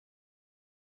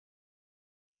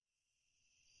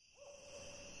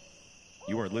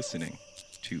You are listening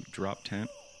to Drop Tent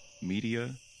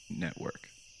Media Network.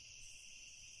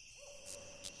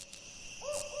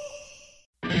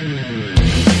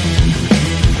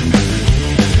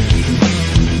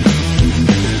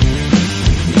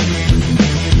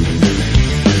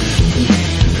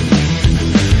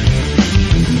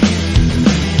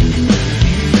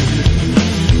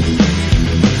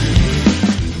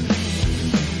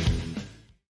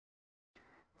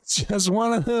 Just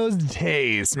one of those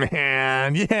days,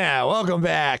 man. Yeah, welcome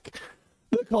back.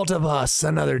 The Cult of Us,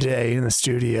 another day in the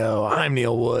studio. I'm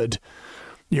Neil Wood,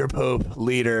 your Pope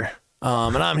leader.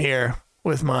 And I'm here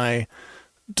with my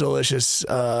delicious,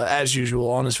 as usual,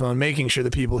 on his phone, making sure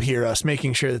that people hear us,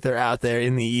 making sure that they're out there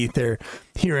in the ether,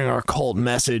 hearing our cult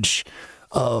message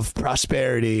of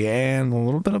prosperity and a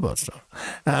little bit of butt stuff.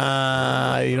 We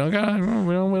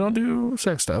don't do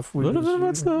sex stuff. We little bit of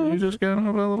butt stuff. You just got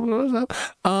a little bit of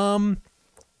stuff.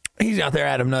 He's out there,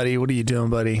 Adam Nutty. What are you doing,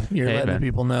 buddy? You're letting man.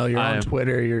 people know you're on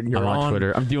Twitter. I'm on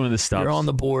Twitter. I'm doing this stuff. You're on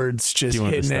the boards, just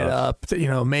hitting it up.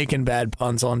 Making bad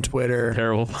puns on Twitter.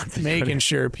 Terrible puns. Making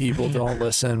sure people don't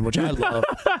listen, which I love.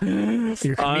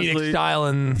 Your comedic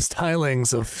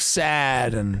stylings of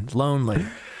sad and lonely.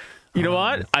 You know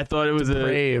what? I thought it was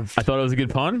brave. I thought it was a good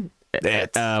pun. Was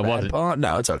it?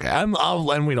 No, it's okay. And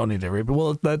we don't need to read, but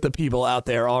we'll let the people out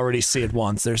there already see it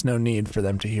once. There's no need for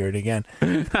them to hear it again.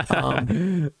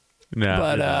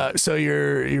 So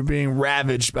you're being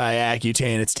ravaged by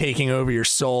Accutane. It's taking over your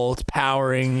soul. It's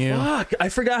powering you. Fuck! I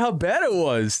forgot how bad it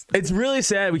was. It's really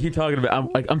sad. We keep talking about.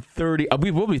 I'm 30.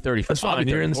 We will be 30. That's fine.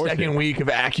 You're in the second week of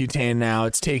Accutane now.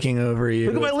 It's taking over you.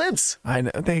 Look at my lips. I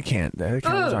know they can't. The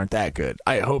cameras aren't that good.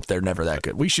 I hope they're never that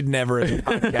good. We should never as a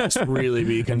podcast really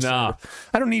be concerned. No.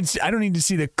 I don't need to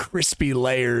see the crispy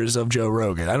layers of Joe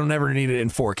Rogan. I don't ever need it in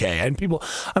 4K. And people,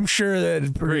 I'm sure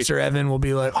that producer Evan will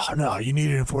be like, "Oh no, you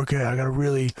need it in 4K. I gotta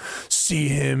really see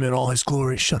him in all his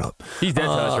glory." Shut up. He's dead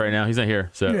to us right now. He's not here.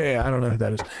 So yeah, I don't know who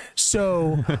that is.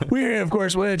 So we're here, of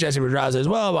course, with Jesse Pedraza as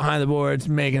well, behind the boards,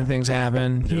 making things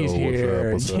happen. He's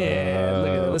here. What's up?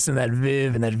 Listen to that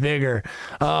viv and that vigor.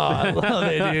 Oh, I love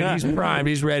it, dude. He's primed.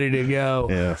 He's ready to go.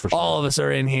 Yeah, for sure. All of us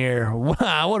are in here.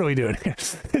 Wow, what are we doing here?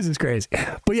 This is crazy.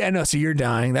 But yeah, no. So you're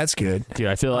dying. That's good, dude.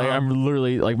 I feel like I'm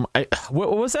literally like,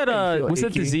 what was that? What's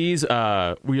that disease? You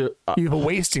have a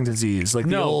wasting disease, like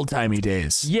the old timey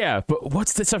days. Yeah, but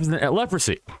what's the stuff?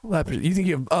 Leprosy. Leprosy. You think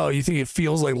you think it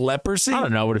feels like leprosy? I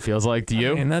don't know what it feels like. Do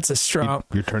you? And that's a strong.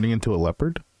 You're turning into a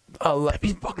leopard? That'd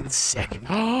be fucking sick.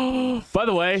 By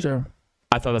the way, Sure.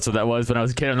 I thought that's what that was when I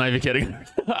was a kid. I'm not even kidding.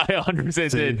 I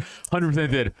 100% did.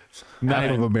 100% did.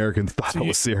 Half of Americans thought it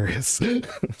was serious.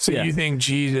 So Yeah. you think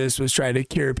Jesus was trying to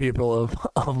cure people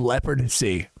of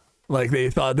leprosy? Like they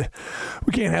thought,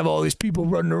 we can't have all these people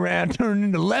running around turning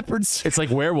into leopards. It's like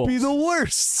werewolves. Be the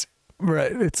worst.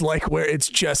 Right. It's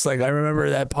just like, I remember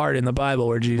that part in the Bible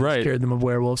where Jesus cured them of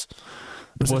werewolves.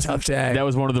 It was a tough day. That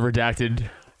was one of the redacted.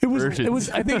 It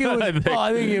was. I think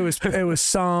it was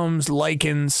Psalms,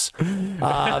 Lycans,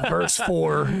 verse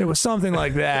 4. It was something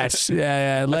like that.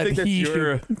 Yeah. Let he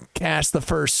who cast the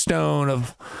first stone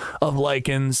of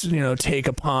Lycans, take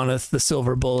uponeth the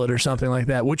silver bullet or something like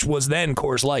that, which was then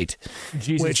Coors Light.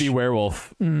 Jesus be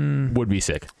werewolf would be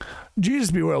sick.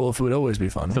 Jesus be werewolf would always be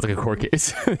fun. Sounds like a court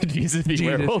case. Jesus be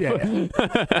werewolf. Yeah.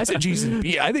 I said Jesus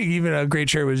be. I think even a great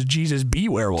shirt was Jesus be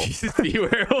werewolf. Jesus be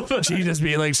werewolf. Jesus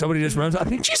be like somebody just runs. I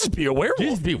think Jesus be a werewolf.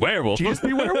 Jesus be werewolf. Jesus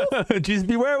be werewolf. Jesus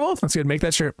be werewolf. That's good. Make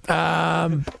that shirt.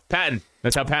 Patent.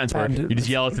 That's how patents work. You just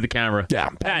yell it to the camera. Yeah.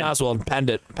 Patton Oswald. Patent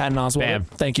it. Patton Oswald. Bam.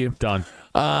 Thank you. Done.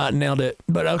 Nailed it.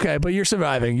 But okay. But you're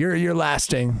surviving. You're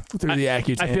lasting through the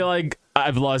Accutane. I feel like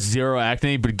I've lost 0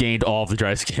 acne, but gained all of the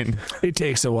dry skin. It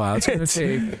takes a while. It's going to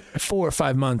take 4 or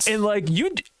 5 months. And like you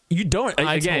don't.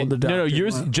 Again, told the doctor, no.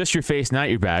 Yours just your face, not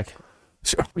your back.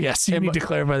 Sure. Yes, you need to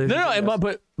clarify this.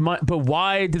 But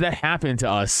why did that happen to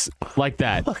us like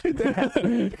that?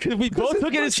 Because we both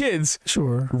took it as kids,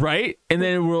 Sure. right? And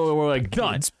then we're like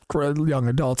done. Young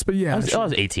adults, but yeah. I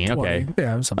was 18. 20. Okay.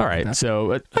 Yeah. Something All right. Like that.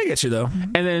 So I get you though.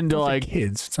 and then they're like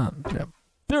Kids. It's not. Yeah.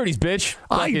 30s, bitch.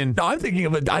 I'm thinking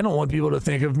of it. I don't want people to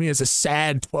think of me as a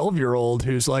sad 12-year-old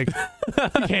who's like,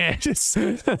 just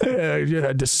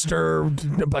disturbed,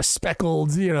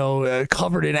 bespeckled,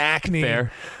 covered in acne.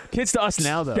 Fair. Kids to us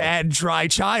now, though. Bad, dry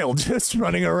child just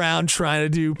running around trying to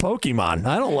do Pokemon.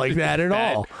 I don't like that at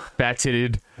all.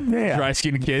 Fat-titted,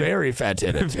 dry-skinned kid. Very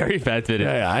fat-titted. Very fat-titted.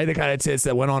 Yeah, I had the kind of tits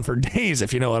that went on for days,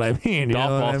 if you know what I mean. Golf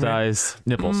ball size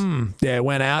nipples. Yeah, it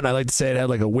went out, and I like to say it had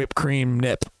like a whipped cream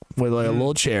nip with like a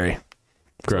little cherry.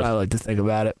 Gross. I like to think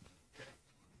about it.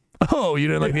 Oh, you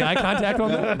didn't like the eye contact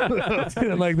on that? You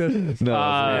didn't like the... No,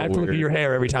 I have to look at your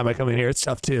hair every time I come in here. It's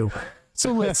tough, too.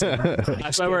 So listen.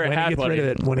 That's why I wear a When he hat, gets rid buddy. of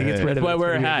it, when he gets rid of That's it, why I it's wear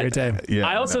a gonna be hat. great time. Yeah,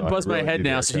 I also no, bust my really head need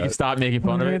now to so you get can stop making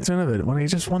fun When of he it. gets rid of it, when he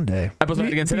just one day. I bust my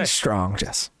head again today. Be strong,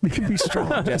 Jess. Be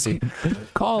strong, Jesse.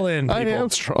 Call in, people. I am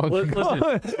strong.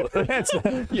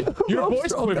 Listen, your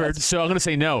voice quivered, so I'm gonna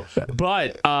say no.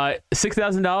 But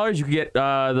 $6,000, you could get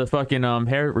the fucking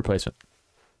hair replacement.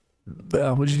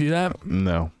 Would you do that?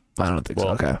 No. I don't think so.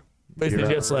 Well, Okay. It's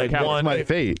just like It's one. It's my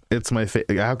fate. It's my fate.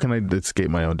 How can I escape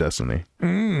my own destiny?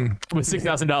 With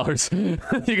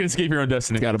 $6,000, you can escape your own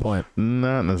destiny. Got a point.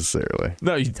 Not necessarily.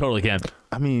 No, you totally can.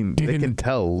 I mean, they can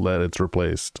tell that it's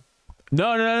replaced.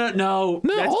 No. No,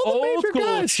 That's all the old major school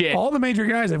guys. shit. All the major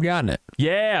guys have gotten it.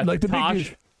 Yeah, Like the Tosh.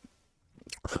 big.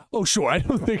 Oh, sure. I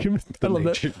don't think. I love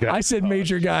major that. guys. I said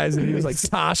major guys, and he was like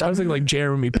Tosh. I was thinking like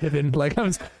Jeremy Piven. Like I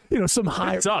was, some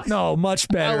high. sucks. No, much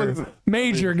better.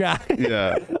 Major guy.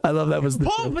 Yeah. I love that was the.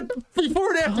 Oh, but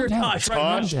before and after Tosh, right?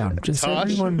 Calm down. Just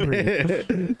everyone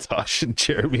breathe. Tosh and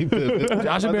Jeremy Piven.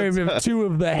 Josh and Barry Piven, two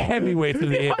of the heavyweights of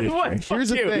the industry. What? Here's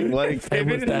the thing, like,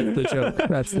 That's the joke.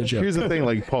 That's the joke. here's the thing,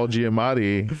 like Paul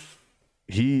Giamatti,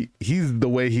 he's the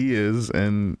way he is,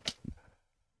 and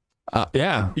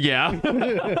Yeah. Yeah.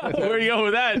 Where you go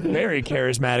with that? Very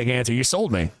charismatic answer. You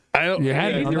sold me. I don't. You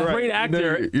had me on You're that. a great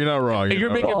actor. No, you're not wrong. And you're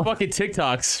not making wrong. fucking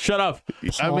TikToks. Shut up.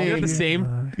 I You're mean, the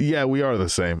same. yeah, we are the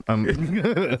same.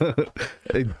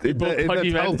 It both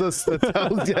pudgy men. tells us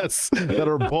yes that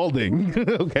are balding.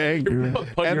 Okay, You're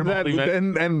and balding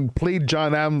men. and played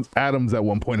John Adams at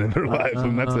one point in their lives,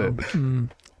 and that's it.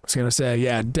 I was gonna say,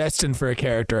 yeah, destined for a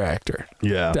character actor.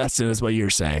 Yeah, Destined is what you're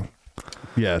saying.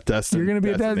 yeah. Destiny. You're gonna be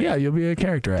Destiny. yeah, you'll be a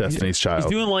character actor. Destiny's Child.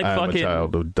 He's doing like I am a fucking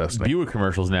child of Destiny. Buick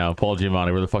commercials now. Paul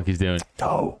Giamatti, where the fuck he's doing?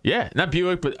 Oh, Yeah, not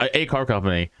Buick, but a car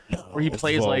company where he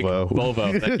plays like Volvo.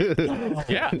 Volvo.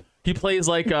 Yeah, he plays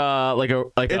like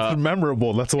It's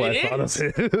memorable. That's why It I thought is.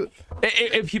 of it.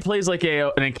 if he plays like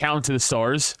an account to the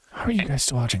stars. how are you guys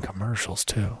still watching commercials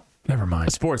too? Never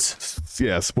mind. Sports.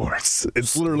 Yeah, sports.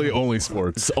 It's literally only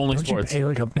sports. It's only Don't you sports. pay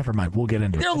like a? Never mind. We'll get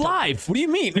into They're it. live. What do you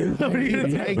mean? Why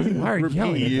are you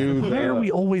yelling? you Why are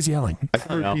we always yelling? I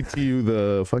can repeat to you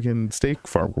the fucking steak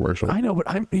farm commercial. I know,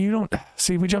 but you don't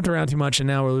see. We jumped around too much, and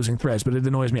now we're losing threads. But it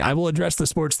annoys me. I will address the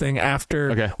sports thing after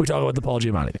Okay. we talk about the Paul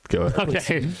Giamatti Go ahead.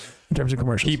 Okay. in terms of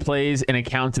commercials. He plays an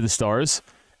account to the stars.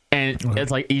 And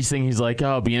it's like each thing he's like,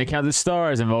 oh, being an account to the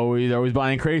stars. I'm always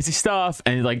buying crazy stuff.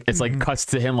 And like it's like cuts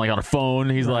to him like on a phone.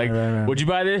 He's like, right. what'd you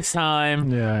buy this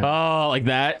time? Yeah. Oh, like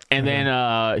that. And then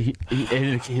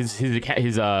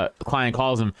his client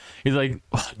calls him. He's like,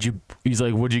 he's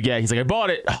like, what'd you get? He's like, I bought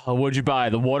it. Oh, what'd you buy?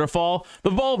 The waterfall, the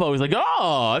Volvo. He's like,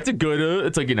 oh, that's a good.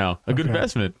 It's like a good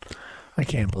investment. I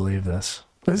can't believe this.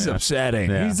 This is upsetting.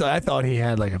 Yeah. I thought he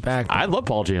had like a back. I love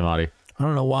Paul Giamatti. I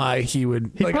don't know why he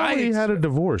would. He like probably had a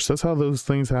divorce. That's how those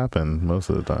things happen most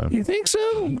of the time. You think so?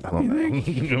 I don't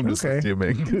know. I'm just Okay.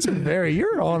 assuming.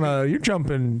 You're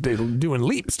jumping, doing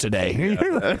leaps today.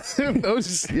 You're like, I was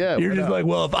just, yeah. you're just like,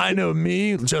 well, if I know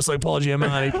me, just like Paul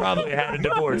Giamatti, he probably had a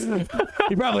divorce.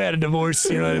 He probably had a divorce.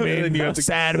 You know what I mean? You have to-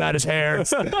 Sad about his hair.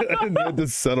 you had to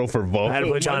settle for Volvo. I had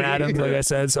to put John Adams, like I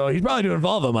said. So he's probably doing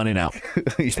Volvo money now.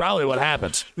 It's probably what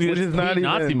happens. Which is not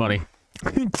Nazi even money.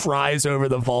 He cries over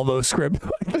the Volvo script.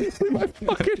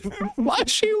 Why'd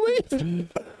she leave?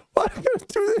 Why are you gonna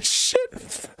do this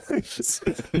shit?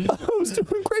 I was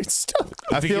doing great stuff.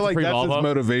 I think feel it's like free that's Volvo? his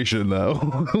motivation, though,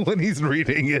 when he's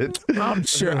reading it. I'm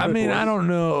sure. I mean, I don't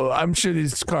know. I'm sure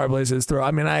these car places throw.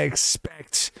 I mean, I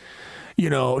expect,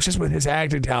 just with his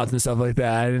acting talents and stuff like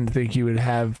that, I didn't think he would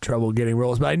have trouble getting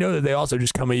roles. But I know that they also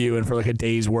just come at you and for like a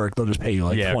day's work, they'll just pay you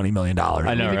like Yeah. $20 million.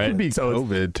 I know, It right? could be So it's-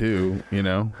 COVID too,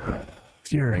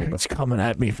 It's coming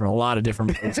at me from a lot of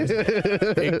different places.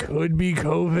 It could be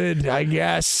COVID, I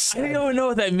guess. I don't know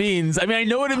what that means. I mean, I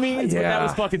know what it means, but that Yeah.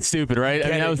 was fucking stupid, right? I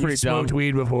mean, that was You pretty dumb. smoked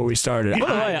weed before we started. By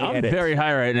the way, I'm get it. very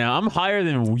high right now. I'm higher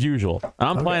than usual.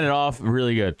 I'm playing it off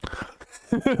really good.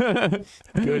 Good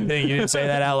thing you didn't say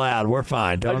that out loud. We're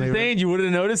fine. I'm Don't just even. saying you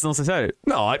wouldn't have noticed unless I said it.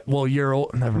 No, well, you're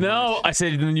old. Never mind. No, I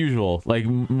said than usual, like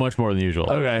much more than usual.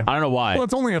 Okay. I don't know why. Well,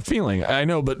 it's only a feeling. I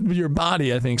know, but your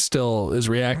body, I think, still is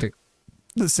reacting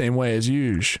the same way as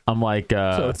usual. I'm like,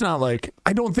 So it's not like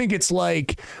I don't think it's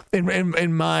like in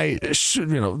my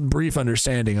brief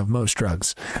understanding of most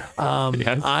drugs.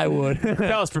 Yes. I would.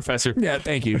 that was Professor. Yeah,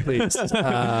 thank you. Please,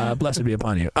 blessed be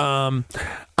upon you.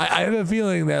 I have a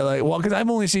feeling that because I've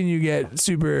only seen you get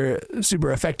super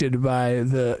affected by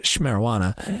the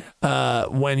marijuana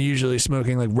when usually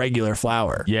smoking like regular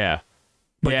flower. Yeah.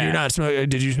 But yeah. you're not smoking.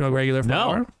 Did you smoke regular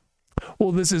flower? No.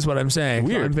 Well, this is what I'm saying.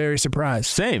 Weird. I'm very surprised.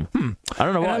 Same. I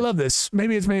don't know And why. I love this.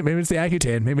 Maybe it's the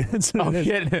Accutane. Maybe it's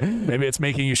maybe it's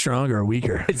making you stronger or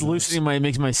weaker. It's loosening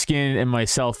makes my skin and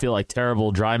myself feel like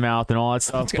terrible, dry mouth and all that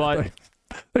stuff. But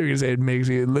You're gonna say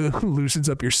it loosens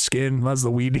up your skin. That's the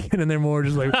weed get in there more,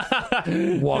 just like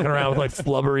walking around with like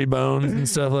flubbery bones and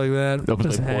stuff like that.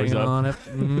 Opens Just my pores hanging up. on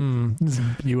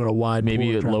it. You want a wide. maybe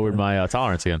pore it drop lowered there. my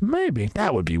tolerance again. Maybe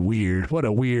that would be weird. What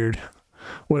a weird.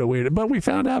 But we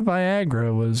found out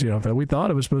Viagra was, we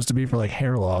thought it was supposed to be for like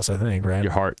hair loss. I think, right?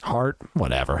 Your heart.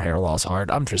 Whatever, hair loss,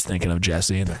 heart. I'm just thinking of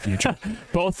Jesse in the future.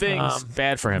 Both things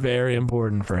bad for him. Very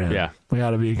important for him. Yeah. we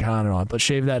got to be kind on. But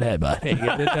shave that head, bud. Hey,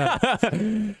 get it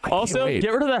done. Also, wait.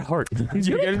 get rid of that heart. He's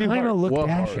You going get a to new kind of heart. look What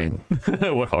heart?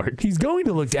 dashing. What heart? He's going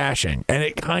to look dashing, and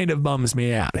it kind of bums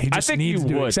me out. He just think needs you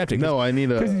to would. accept it. No, I need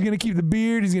Because a. he's going to keep the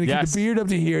beard. He's going to keep Yes. the beard up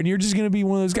to here, and you're just going to be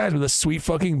one of those guys with a sweet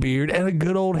fucking beard and a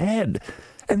good old head.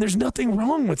 And there's nothing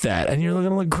wrong with that, and you're going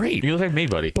to look great. You look like me,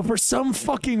 buddy. But for some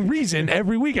fucking reason,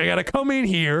 every week I gotta come in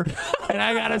here and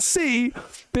I gotta see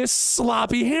this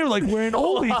sloppy hair like we're in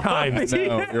oldie times.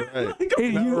 No,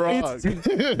 you're right.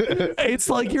 It's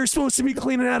like you're supposed to be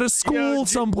cleaning out of school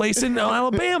someplace in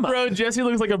Alabama. Bro, Jesse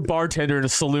looks like a bartender in a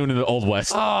saloon in the Old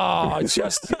West. Oh, it's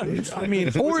just, I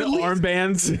mean, or at least,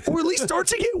 Armbands. or at least start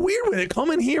to get weird with it.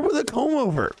 Come in here with a comb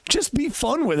over. Just be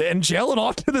fun with it and gel it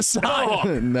off to the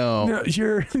side. No, No,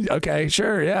 you're okay,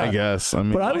 sure, yeah. I guess. I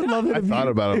mean, But I would love it I if thought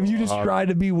you, about it. if you a just lot. try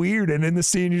to be weird and in the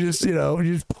scene you just you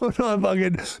just put on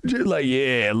fucking just like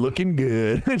yeah looking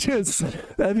good. Just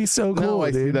that'd be so cool. No,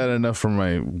 I see dude. that enough from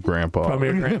my grandpa. From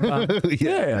your grandpa.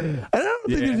 yeah. And I don't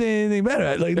think there's anything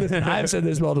better. Like listen, I've said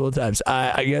this multiple times.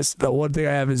 I guess the one thing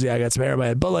I have is I got some hair in my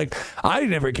head, but like I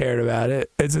never cared about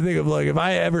it. It's a thing of like if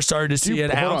I ever started to see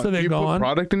an ounce of Do it you put gone,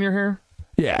 product in your hair?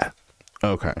 yeah.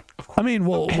 Okay. I mean,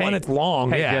 well, Hey. when it's long,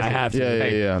 Hey, yeah, I Jesse. have to. Yeah,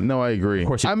 Hey. yeah. No, I agree. Of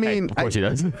course, I mean, of course he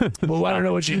does. Well, I don't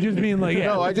know what you just mean. Like, yeah.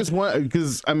 no, I just want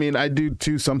because I mean I do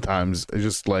too sometimes. It's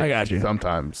just like I got you.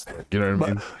 sometimes. You know what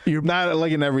I mean? you're- Not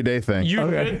like an everyday thing. You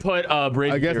Okay. could put a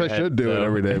braid. I guess I should do it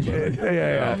every day. But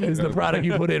Yeah. Is the product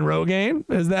you put in Rogaine?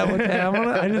 Is that what's happening?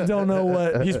 I just don't know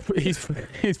what. He's putting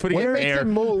it in makes air.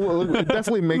 it, it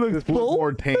definitely makes Looks this look full?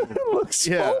 more tame. Looks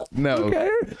Yeah, full. no. Okay.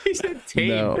 He said tame.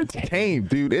 No, tame,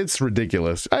 dude. It's ridiculous.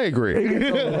 I agree.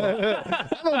 I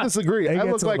don't disagree. It I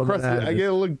gets look like a little bit Krusty. I out get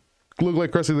to look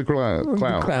like Krusty the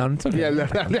Clown. Clown. It's okay.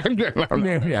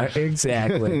 Yeah. Yeah,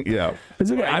 exactly. Yeah.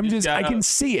 It's okay. Right, I'm you just, I gotta- can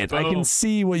see it. I can Boom.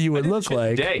 see what you would look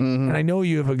like. Day. And I know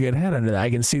you have a good head under that. I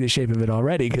can see the shape of it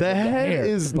already. 'cause The of head hair.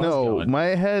 is Buzz no. going. My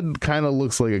head kind of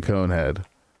looks like a cone head.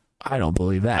 I don't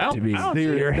believe that I don't- to be. I don't see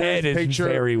Your it. head is Picture-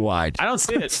 very wide. I don't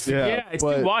see it. Yeah, it's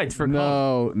but too wide for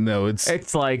comb. no.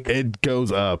 It's like It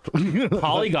goes up.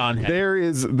 polygon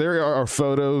head. There are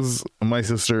photos my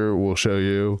sister will show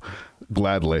you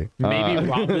gladly. Maybe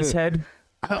Robin's head.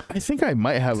 I think I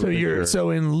might have. So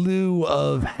picture. in lieu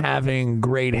of having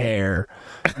great hair,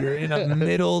 you're in a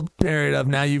middle period of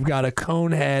now you've got a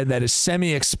cone head that is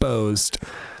semi-exposed.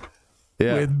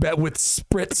 yeah. With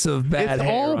spritz of bad It's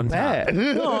hair all on bad. top.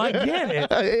 No, I get it.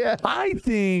 Yeah. I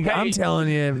think Hey. I'm telling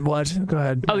you what. Go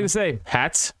ahead. I was gonna say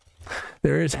hats.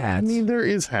 There is hats. I mean, there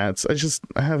is hats.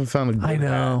 I haven't found a good I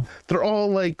know. hat. They're all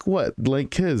like what?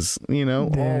 Like his, all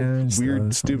There's weird,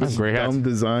 those. stupid, Great hats. dumb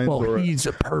designs Well, or, he's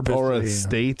or a purposely.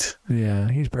 state. Yeah,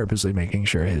 he's purposely making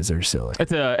sure his are silly.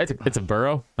 It's a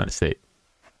borough, not a state.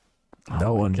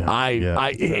 No one.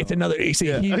 It's another. You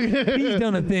see, he's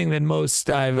done a thing that most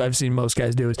I've seen most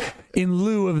guys do is in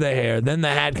lieu of the hair, then the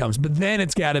hat comes, but then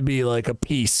it's got to be like a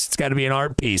piece. It's got to be an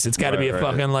art piece. It's got to be a Right.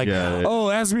 fucking like. Yeah.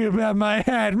 Oh, ask me about my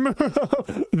hat.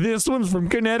 This one's from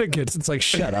Connecticut. It's like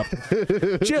shut up.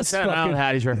 Just I don't know fucking.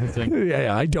 hat he's referencing.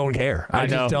 Yeah, I don't care. I know.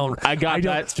 just don't. I got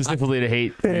don't- that specifically to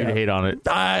hate. For you to hate on it.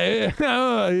 Okay,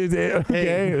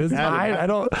 it's Adam, fine. I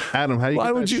don't. Adam, how do you Why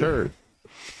get would that you- shirt?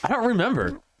 I don't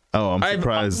remember. Oh, I'm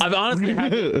surprised. I've honestly,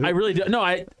 I really don't. No,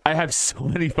 I have so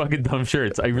many fucking dumb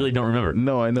shirts. I really don't remember.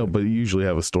 No, I know, but you usually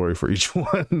have a story for each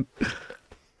one.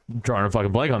 Drawing a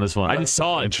fucking blank on this one. I just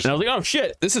saw it and I was like, oh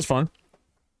shit, this is fun.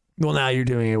 Well, now you're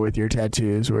doing it with your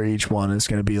tattoos, where each one is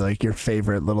going to be like your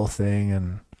favorite little thing,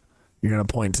 and you're going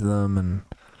to point to them and.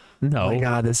 No. Oh my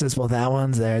God, that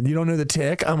one's there. You don't know the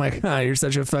tick? Oh my God, you're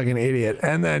such a fucking idiot.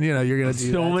 And then, you're going to do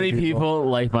that So to many people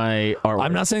like my artwork.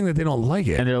 I'm not saying that they don't like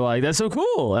it. And they're like, that's so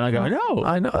cool. And I go, no.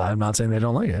 I know. I'm not saying they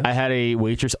don't like it. I had a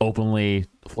waitress openly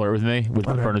flirt with me with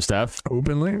the front of Steph.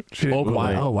 Openly? Openly.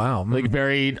 Wow. Oh, wow. Like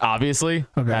very obviously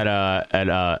Okay. at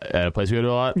a place we go to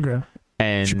a lot. Okay.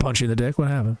 And She punched you in the dick? What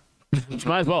happened? she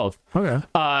might as well have.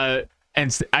 Okay.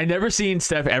 And I never seen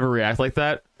Steph ever react like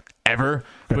that. Ever.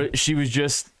 But she was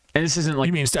just And this isn't like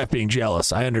You mean Steph being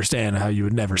jealous? I understand how you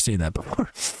would never seen that before.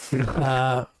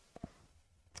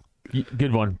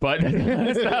 good one, but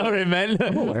that's not what I meant.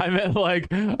 I meant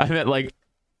like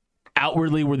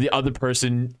outwardly where the other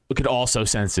person could also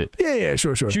sense it. Yeah,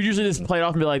 sure. She would usually just play it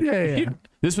off and be like, Yeah.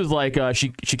 This was like she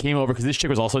came over because this chick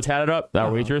was also tatted up,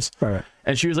 that waitress, Right.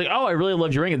 and she was like, oh, I really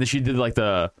loved your ring, and then she did like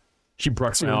she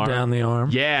brushed my arm Down the arm.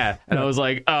 Yeah, and I was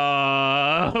like,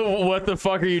 what the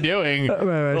fuck are you doing?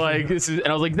 Right. Like this is, and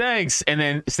I was like, thanks. And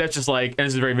then Steph's just like, and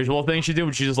this is a very visual thing she's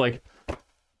doing. She's just like,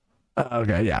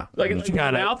 Okay, yeah. Like, she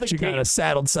mouth got agape. a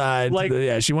saddled side. Like-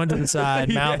 She went to the side,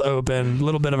 Yeah. mouth open, a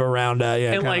little bit of a round eye.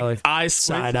 Yeah, and kinda like eyes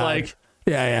side side-eyed. like,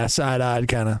 Yeah, side-eyed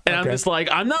kind of. and I'm just like,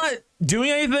 I'm not doing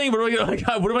anything. What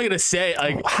am I gonna say?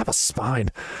 Like, have a spine.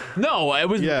 no, it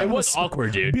was Yeah. it was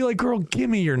awkward, dude. Be like, girl, give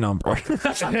me your number.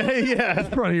 Yeah. In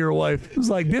front of your wife. It's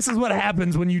like, this is what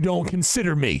happens when you don't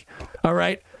consider me. All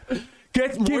right?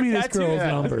 Give Give me this girl's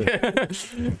number.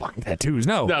 Fucking tattoos.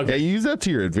 No. No, Yeah, use that to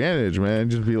your advantage, man.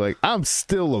 Just be like, I'm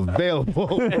still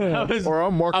available, or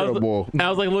I'm marketable. I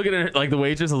was like looking at like the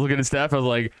waitress. I was looking at Steph. I was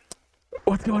like,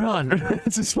 what's going on?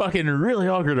 This is fucking really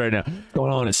awkward right now.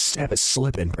 Going on is Steph is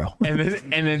slipping, bro.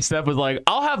 And then Steph was like,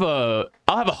 I'll have a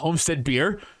Homestead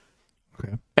beer.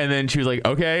 Okay. And then she was like,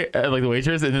 okay, like the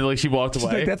waitress, and then like she walked She's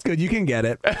away. like, that's good. You can get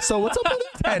it. So what's up with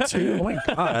the tattoo? Oh my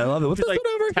god, I love it. What's She's this like,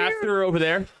 one over tapped here? her over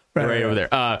there, right over there.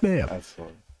 Yeah.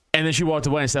 And then she walked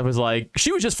away, and Steph was like,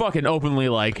 she was just fucking openly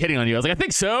like hitting on you. I was like, I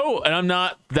think so, and I'm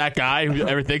not that guy who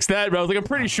ever thinks that, but I was like, I'm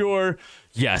pretty sure,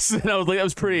 yes. And I was like, that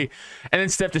was pretty. And then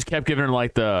Steph just kept giving her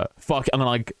like the fuck, I'm gonna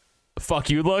like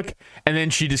fuck you look, and then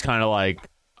she just kind of like,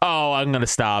 oh, I'm gonna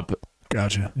stop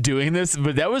Gotcha. doing this,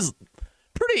 but that was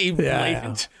pretty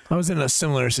blatant. I was in a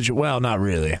similar situation. Well, not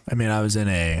really. I mean, I was in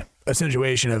a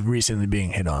situation of recently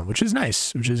being hit on, which is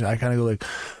nice. Which is, I kind of go like,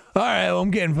 all right, well, I'm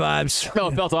getting vibes. No,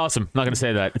 it felt awesome. Not gonna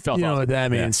say that. It felt You know awesome. what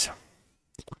that means?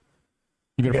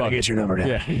 You're gonna Gotta fuck. get your number down.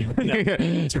 Yeah.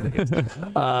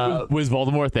 Was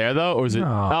Voldemort there though, or was it?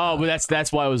 No. Oh, but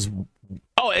that's why it was.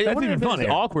 Oh, it That's wouldn't even have been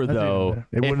funnier. awkward That's even though. better.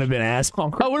 It wouldn't have been as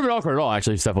awkward. Oh, it would have been awkward at all.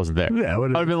 Actually, if Steph wasn't there. Yeah, it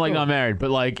would I would have been like not married,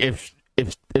 but like if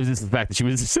this is the fact that she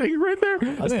was sitting right there,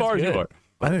 as think far as it's you good. are.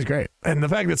 I think it's great. And the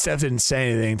fact that Steph didn't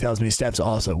say anything tells me Steph's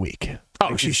also weak. Oh,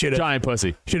 Like, she she's should have giant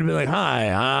pussy. been like,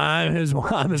 hi, I'm his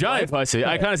Giant wife. pussy.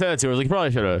 I kind of said that to her. I was like, you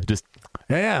probably should have just.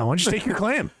 Yeah, why don't you take your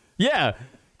claim? Yeah,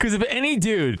 because if any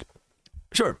dude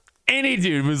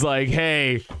was like,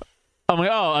 hey. I'm like,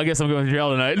 oh, I guess I'm going to jail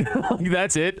tonight. Like,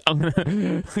 that's it. I'm gonna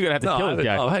have to kill this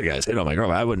guy. Oh, hey guys, hit on my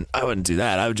girlfriend. I wouldn't do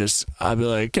that. I'd be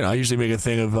like, I usually make a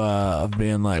thing of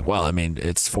being like, well, I mean,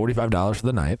 it's $45 for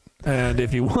the night, and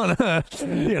if you wanna,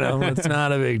 it's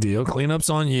not a big deal. Cleanup's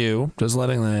on you. Just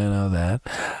letting them know that,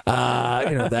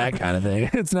 that kind of thing.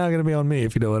 It's not gonna be on me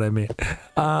if you know what I mean.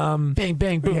 Bang,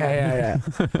 bang, boom. Yeah.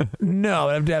 No,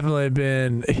 I've definitely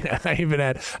been. I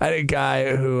had a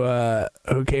guy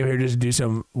who came here just to do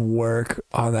some work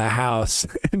on the house,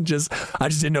 and I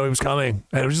just didn't know he was coming.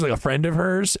 And it was just like a friend of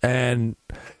hers, and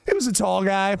it was a tall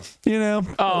guy,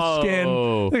 Oh.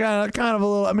 skin, kind of a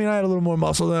little. I mean, I had a little more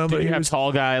muscle than him, Did but you he have was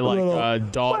tall guy like little-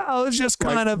 dog? Well, it's just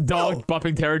kind of dog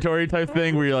bumping territory type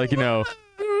thing where you're like, I don't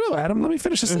know, Adam, let me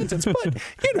finish the sentence. But,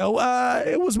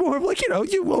 it was more of like,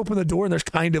 you open the door and there's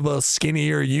kind of a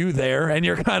skinnier you there, and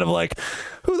you're kind of like,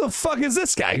 who the fuck is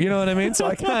this guy? You know what I mean? So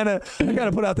I kind of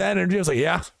put out that energy. I was like,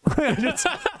 yeah.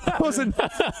 I wasn't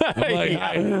I'm like,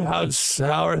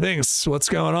 how are things? What's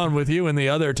going on with you in the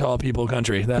other tall people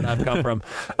country that I've come from?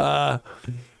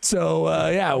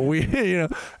 So we,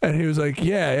 and he was like,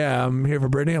 yeah, I'm here for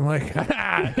Brittany. I'm like,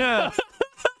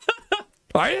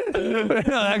 are you?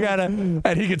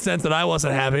 And he could sense that I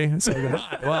wasn't happy. So,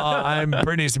 well, I'm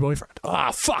Brittany's boyfriend.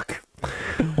 Ah, fuck.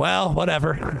 Well,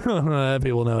 whatever.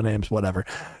 People know names. Whatever.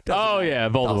 oh yeah,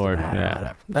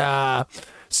 Voldemort. Yeah.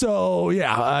 So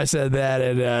yeah, I said that,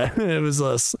 and it was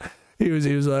less. He was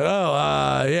like,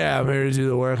 oh, yeah, I'm here to do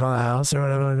the work on the house or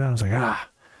whatever like that. I was like,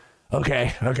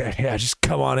 okay, yeah, just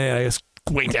come on in. I guess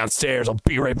wait downstairs. I'll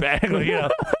be right back. Like,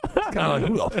 kind of like,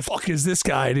 who the fuck is this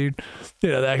guy, dude?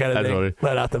 That kind of That's thing. funny.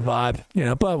 Let out the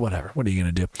vibe, but whatever. What are you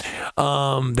gonna do?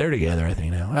 They're together, I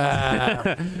think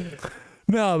now.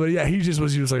 No, but yeah, he was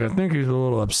like, I think he was a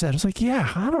little upset. I was like, yeah,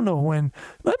 I don't know when.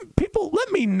 Let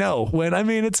me know when. I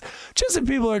mean, it's just if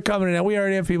people are coming in. We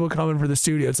already have people coming for the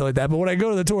studio and stuff like that. But when I go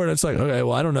to the tour, and it's like, okay,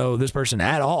 well, I don't know this person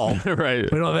at all. Right.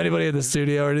 We don't have anybody at the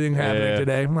studio or anything happening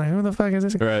today. I'm like, who the fuck is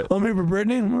this? Right. Well, I'm here for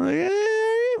Brittany. I'm like, yeah,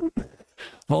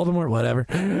 Voldemort, whatever.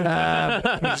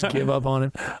 Just give up on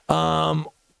him.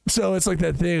 So it's like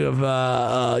that thing of,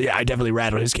 I definitely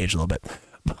rattled his cage a little bit.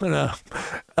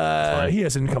 But he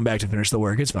hasn't come back to finish the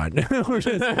work. It's fine.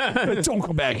 Don't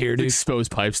come back here, dude.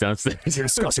 Exposed pipes downstairs. You're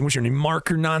disgusting. What's your name?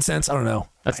 Mark or nonsense? I don't know.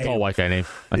 That's a tall white guy name.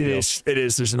 It is.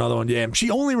 There's another one. Yeah. She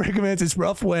only recommends it's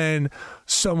rough when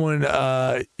someone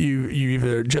you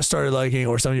either just started liking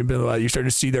or someone you've been with, you start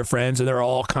to see their friends and they're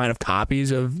all kind of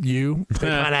copies of you. They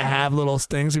kind of have little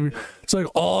things. It's like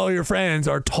all your friends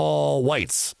are tall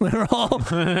whites. They're all.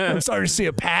 I'm starting to see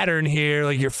a pattern here.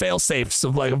 Like your fail safes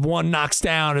of like if one knocks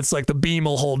down, it's like the beam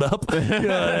will hold up. You know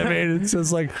what I mean? It's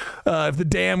just like if the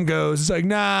dam goes, it's like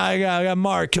nah, I got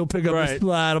Mark. He'll pick up the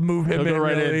slot. I'll move him in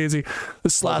really easy. The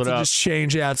slots will just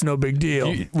change. Yeah, it's no big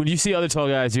deal. When you see other tall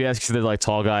guys, you ask their like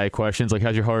tall guy questions like,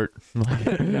 "How's your heart?"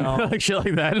 No, like shit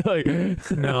like that.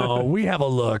 Like, no, we have a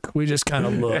look. We just kind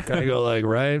of look. I go like,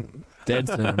 right, dead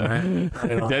soon,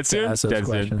 right? Dead soon. Dead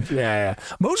soon. Yeah.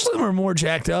 Most of them are more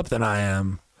jacked up than I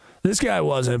am. This guy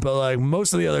wasn't, but like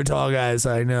most of the other tall guys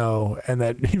I know, and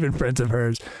that even friends of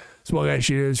hers. This one guy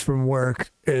she is from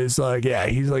work is like, yeah,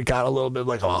 he's like got a little bit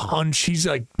like a hunch. He's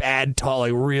like bad tall,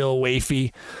 like real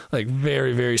wafy, like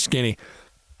very, very skinny.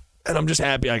 And I'm just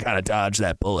happy I kind of dodged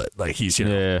that bullet. Like he's, you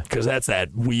know, because that's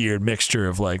that weird mixture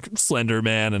of like Slender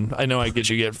Man. And I know I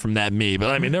get from that me, but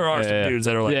I mean, there are some dudes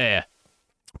that are like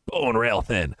bone rail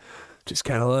thin. Just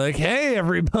kind of like, hey,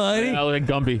 everybody. Yeah, like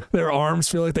Gumby. Their arms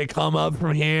feel like they come up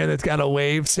from here. That's got a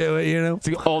wave to it, you know?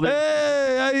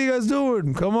 Hey, how you guys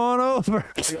doing? Come on over.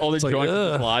 All the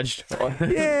joints lodged.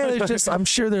 Yeah, there's just, I'm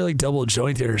sure they're like double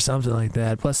jointed or something like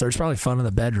that. Plus, there's probably fun in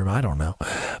the bedroom. I don't know.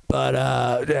 But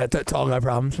that tall guy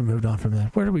problems. We moved on from there.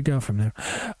 Where do we go from there?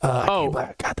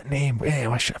 I got the name.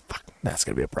 Damn, I should have. Fuck, that's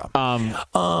going to be a problem.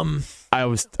 I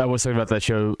was talking about that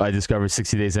show I discovered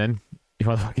 60 Days In. You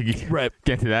want to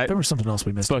get to that? There was something else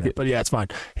we missed. But yeah, it's fine.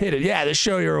 Hit it. Yeah, this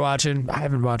show you were watching, I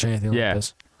haven't watched anything like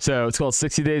this. So it's called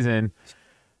 60 Days In.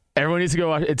 Everyone needs to go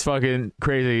watch it. It's fucking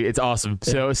crazy. It's awesome.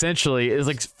 Yeah. So essentially, it's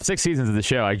like 6 seasons of the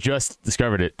show. I just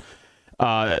discovered it.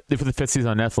 They put the 5th season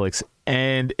on Netflix.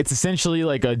 And it's essentially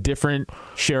like a different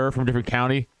sheriff from a different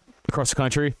county across the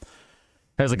country.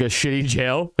 Has like a shitty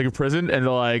jail, like a prison. And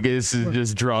they're like, this is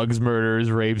just drugs, murders,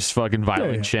 rapes, fucking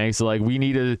violent shanks. So like, we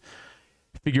need to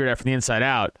figure it out from the inside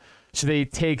out. So they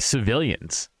take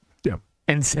civilians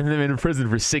and send them into prison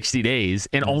for 60 days,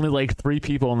 and only like 3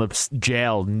 people in the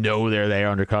jail know they're there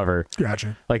undercover.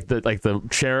 Gotcha. Like the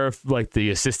sheriff, like the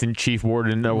assistant chief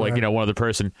warden, or like one other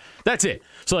person. That's it.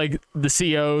 So like the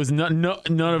COs, none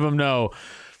of them know.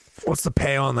 What's the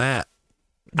pay on that?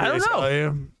 I don't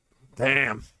know.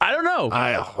 Damn. I don't know.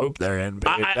 I hope they're in.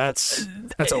 That's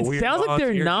a weird. It sounds like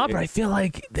they're not, but I feel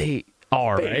like they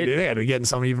are, right? They had to be getting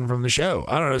something even from the show.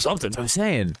 I don't know, something. That's what I'm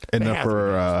saying. Enough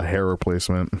for hair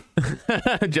replacement.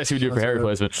 Jesse would do it for hair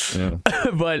replacement. Yeah.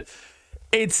 But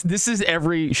this is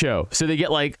every show. So they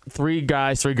get like 3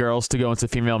 guys, 3 girls to go into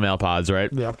female male pods, right?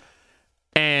 Yeah.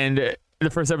 And the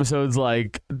first episode's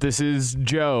like, this is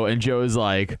Joe. And Joe is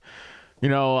like, you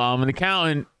know, I'm an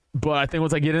accountant. But I think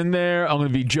once I get in there, I'm going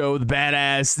to be Joe the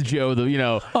badass, Joe the, you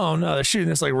know. Oh, no, they're shooting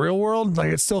this like real world?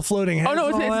 Like it's still floating heads? Oh, no,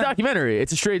 it's a documentary.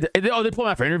 It's a straight, they pull them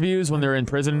out for interviews when they're in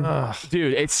prison.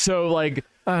 Dude, it's so like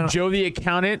Joe the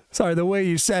accountant. Sorry, the way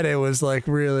you said it was like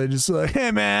really just like,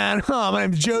 hey, man, my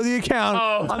name's Joe the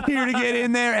accountant. I'm here to get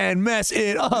in there and mess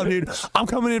it up, dude. I'm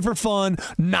coming in for fun,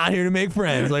 not here to make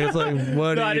friends. Like, it's like,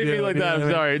 what no, are I you didn't doing? mean like that.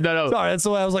 I'm sorry. No. Sorry, that's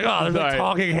the way I was like, oh, there's like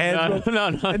talking heads. No.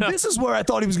 And this is where I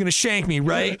thought he was going to shank me,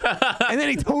 right? And then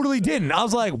he totally didn't. I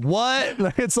was like, what?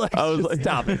 Like, it's like, I was like,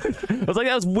 stop it. I was like,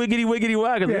 that was wiggity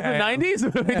whack. The 90s?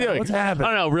 What are we doing? What's happening?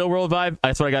 I don't know, real world vibe.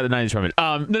 That's what I got the 90s from it.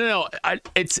 No.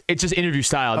 It's just interview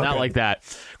style, not like that.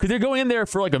 Because they're going in there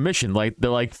for like a mission. Like they're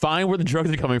like, find where the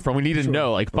drugs are coming from. We need to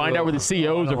know. Like find out where the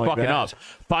COs are fucking up.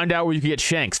 Find out where you can get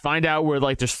shanks. Find out where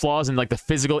like there's flaws in like the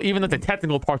physical, even like the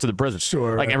technical parts of the prison.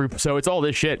 Sure. Like so it's all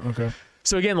this shit. Okay.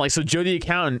 So again, like so Joe the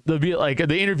accountant, they'll be like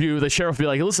the interview. The sheriff will be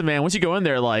like, listen, man, once you go in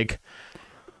there, like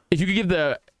if you could give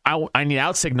the I need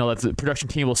out signal that the production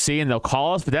team will see and they'll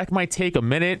call us, but that might take a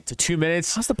minute to 2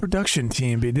 minutes. How's the production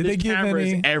team be? Did they give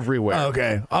cameras any everywhere? Oh,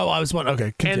 okay. Oh, I was wondering.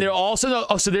 Okay. Continue. And they're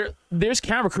also there's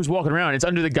camera crews walking around. It's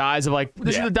under the guise of like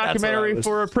this is a documentary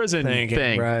for a prison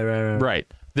thing. Right.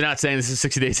 They're not saying this is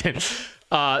 60 days in.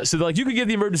 So they're like, you could get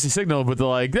the emergency signal, but they're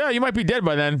like, yeah, you might be dead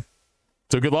by then.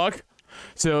 So good luck.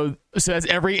 So that's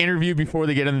every interview before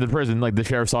they get into the prison, like the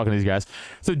sheriff's talking to these guys.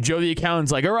 So Joe the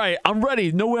accountant's like, all right, I'm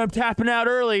ready. No way I'm tapping out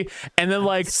early. And then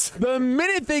like the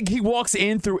minute he walks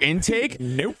in through intake,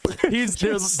 nope.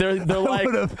 They're like,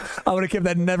 I would have kept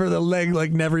that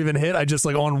never even hit. I just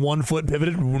like on 1 foot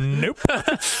pivoted. Nope.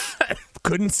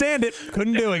 Couldn't stand it.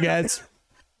 Couldn't do it, guys.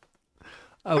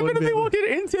 The minute they walk in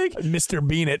intake, Mr.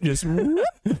 Bean it just.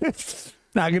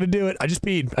 Not gonna do it. I just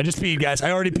peed, guys.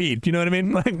 I already peed. You know what I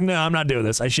mean? Like, no, I'm not doing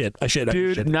this. I shit.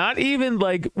 Dude, not even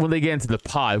like when they get into the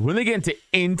pod. When they get into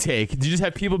intake, you just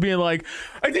have people being like,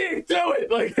 I didn't do it.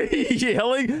 Like,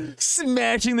 yelling,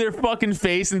 smashing their fucking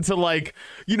face into, like,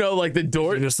 you know, like the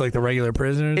door. Just like the regular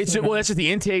prisoners. It's just, well, that's just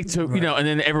the intake, to, you know, and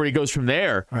then everybody goes from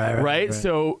there. Right?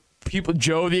 So people,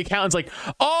 Joe, the accountant's like,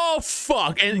 oh,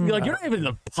 fuck. And you're like, you're not even in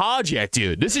the pod yet,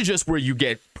 dude. This is just where you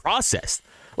get processed.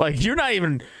 Like, you're not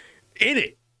even in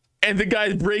it. And the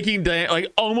guy's breaking down,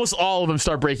 like almost all of them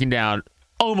start breaking down.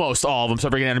 Almost all of them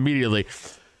start breaking down immediately.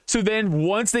 So then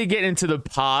once they get into the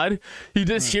pod, you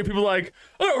just hear people like,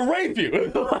 I'm gonna rape you.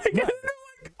 Like,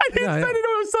 I didn't know what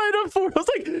I signed up for. I was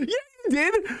like, yeah, you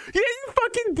did. Yeah, you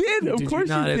fucking did. Of course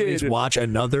you not you at did. least watch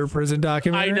another prison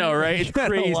documentary? I know, right? It's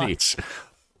crazy.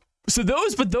 So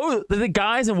the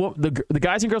guys and the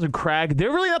guys and girls in Crag,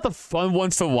 they're really not the fun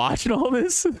ones to watch in all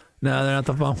this. No, they're not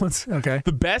the fun ones. Okay.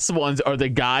 The best ones are the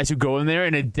guys who go in there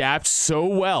and adapt so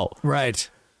well. Right.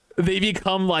 They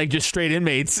become like just straight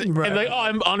inmates. Right. And like, oh,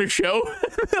 I'm on a show.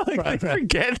 Like, they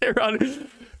forget they're on.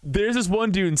 There's this one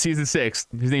dude in season 6.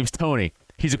 His name's Tony.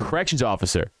 He's a corrections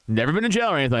officer. Never been in jail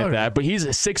or anything like that, but he's a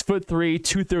 6'3",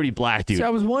 230 black dude. See, I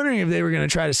was wondering if they were going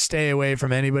to try to stay away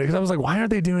from anybody, because I was like, why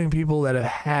aren't they doing people that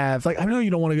have, like, I know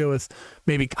you don't want to go with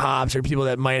maybe cops or people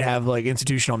that might have like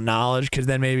institutional knowledge, because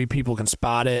then maybe people can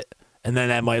spot it, and then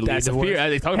that might lead That's to a worse. fear.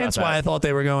 They talk about Hence that. why I thought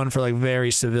they were going for like very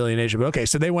civilian nature. But okay,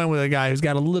 so they went with a guy who's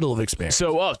got a little of experience.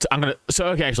 So,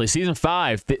 actually, season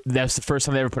 5, that's the first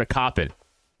time they ever put a cop in,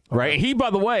 right? And he, by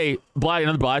the way,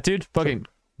 another black dude, fucking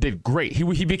did great.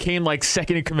 He became like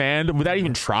second in command without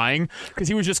even trying, because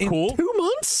he was just cool. 2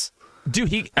 months? Dude,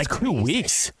 he like 2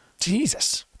 weeks.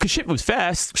 Jesus. Because shit moves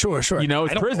fast. Sure. You know,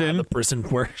 it's I don't prison. know how the prison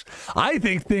works. I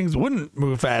think things wouldn't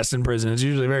move fast in prison. It's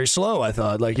usually very slow, I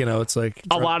thought. Like, you know, it's like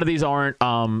A lot of these aren't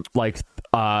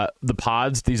the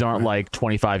pods. These aren't like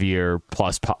 25-year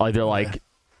plus. Like they're like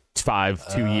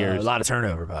 2 years. a lot of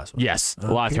turnover, possibly. Yes,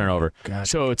 a lot of turnover. Gotcha.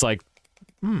 So it's like,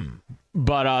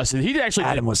 But so he actually.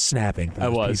 Adam was snapping for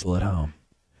those people at home.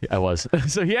 I was.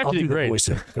 So he I'll actually do did the great. voice.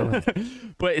 Go ahead.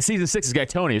 But in season 6, this guy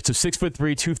Tony, it's a 6'3",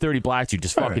 230 black dude,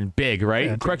 just fucking big, right?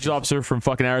 Yeah, Corrections officer from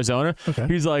fucking Arizona. Okay.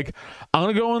 He's like, I'm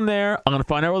gonna go in there. I'm gonna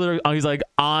find out whether. He's like,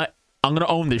 I'm gonna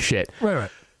own this shit. Right.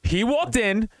 He walked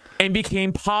in and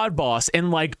became pod boss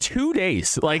in like 2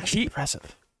 days. Like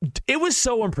Impressive. it was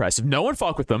so impressive. No one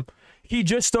fucked with him. He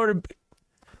just started.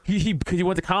 Because he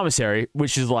went to commissary,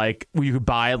 which is like where you could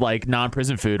buy like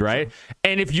non-prison food, right?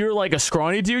 And if you're like a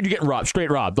scrawny dude, you're getting robbed,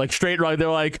 straight robbed. They're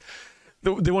like,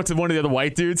 they went to one of the other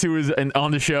white dudes who was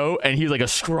on the show, and he was like a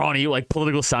scrawny, like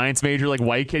political science major, like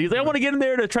white kid. He's like, I want to get in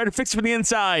there to try to fix it from the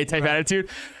inside type attitude.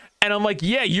 And I'm like,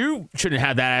 yeah, you shouldn't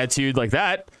have that attitude like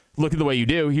that. Looking the way you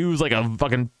do. He was like a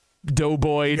fucking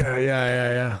doughboy.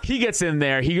 Yeah. He gets in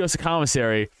there. He goes to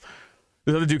commissary.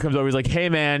 This other dude comes over. He's like, hey,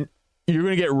 man, you're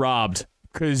going to get robbed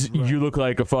because you look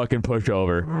like a fucking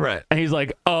pushover. Right. And he's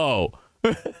like, oh.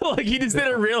 Like, he just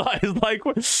didn't realize, like,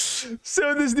 what?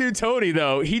 So this dude, Tony,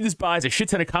 though, he just buys a shit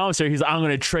ton of commissary. He's like, I'm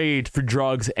going to trade for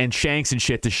drugs and shanks and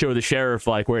shit to show the sheriff,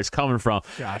 like, where it's coming from.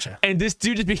 Gotcha. And this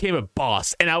dude just became a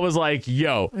boss. And I was like,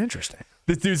 yo. Interesting.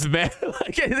 This dude's the man.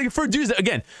 Like, for dudes,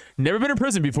 again, never been in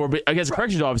prison before, but I guess a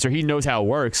corrections officer, he knows how it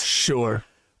works. Sure.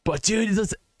 But dude,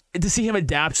 to see him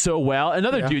adapt so well.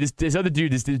 Another dude, this other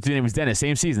dude, this dude's name was Dennis,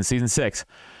 same season 6.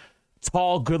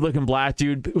 Tall, good-looking black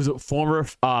dude. Was a former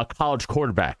college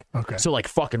quarterback. Okay. So like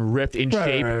fucking ripped in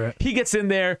shape. Right. He gets in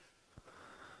there,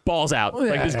 balls out.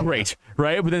 Like it's great,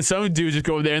 right? But then some dudes just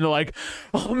go in there and they're like,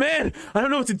 "Oh man, I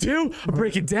don't know what to do. I'm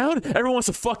breaking down. Everyone wants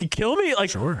to fucking kill me." Like,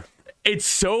 Sure. It's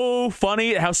so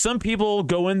funny how some people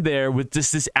go in there with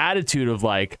just this attitude of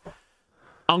like,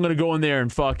 I'm gonna go in there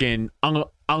and fucking, I'm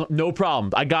no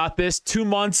problem. I got this. 2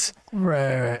 months.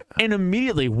 Right. And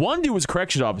immediately, one dude was a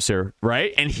corrections officer,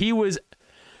 right? And he was,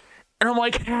 and I'm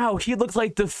like, how? He looked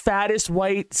like the fattest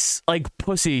white, like,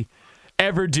 pussy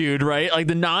ever, dude, right? Like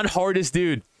the non-hardest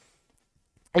dude.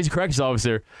 He's a corrections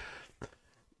officer.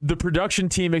 The production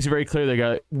team makes it very clear. They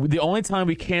go, the only time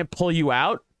we can't pull you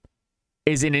out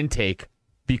is in intake,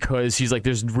 because he's like,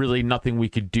 there's really nothing we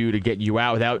could do to get you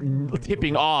out without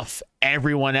tipping off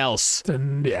everyone else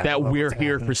that we're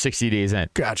here for 60 days in.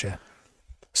 Gotcha.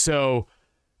 So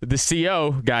the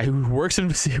CO guy who works in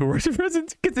prison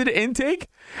gets into intake,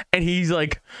 and he's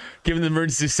like giving the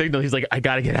emergency signal. He's like, I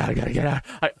gotta get out.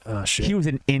 Oh, shit. He was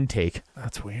in intake.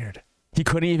 That's weird. He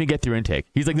couldn't even get through intake.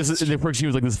 He's like, this is the person. He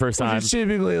was like, this is the first time. It's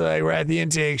typically like we're at the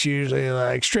intakes, usually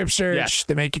like strip search. Yeah.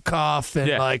 They make you cough and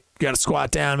Yeah. like you got to squat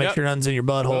down, make sure nothing's in your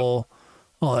butthole,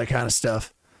 all that kind of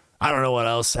stuff. I don't know what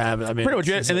else happened. I mean, Pretty much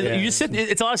it. And then you just sit.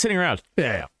 It's a lot of sitting around.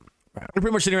 Yeah. You're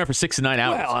pretty much sitting around for 6 to 9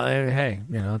 hours. Well, hey,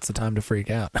 it's the time to freak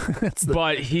out.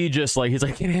 But he's like,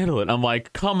 I can't handle it. I'm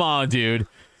like, come on, dude.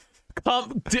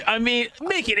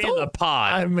 Make it in the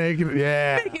pod. I'm making it,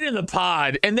 yeah. Make it in the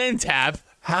pod, and then tap.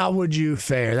 How would you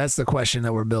fare? That's the question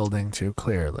that we're building to,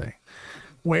 clearly.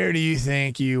 Where do you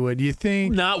think you would? You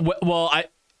think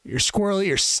you're squirrely,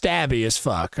 you're stabby as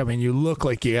fuck. I mean, you look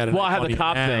like you got a. Well, I have the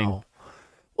cop thing.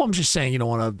 Well, I'm just saying you don't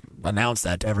want to announce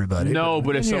that to everybody. No,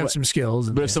 but if you someone have some skills,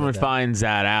 but if someone finds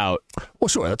that out, well,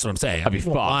 sure, that's what I'm saying. I'd be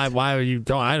fucked. Why are you?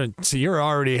 I don't see. You're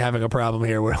already having a problem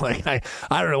here. Where like I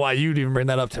don't know why you'd even bring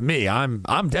that up to me. I'm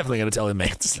definitely gonna tell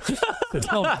inmates. The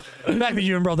fact that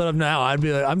you even brought that up now, I'd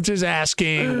be like, I'm just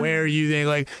asking where you think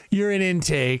like you're in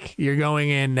intake, you're going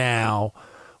in now.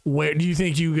 Where do you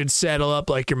think you could settle up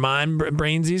like your mind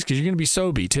brainsies? Because you're going to be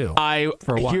sober too.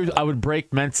 For a while. I would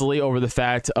break mentally over the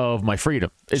fact of my freedom.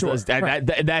 Sure,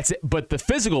 That's it. But the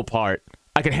physical part,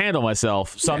 I can handle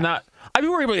myself. So I'm not. I'd be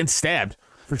worried about getting stabbed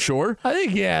for sure. I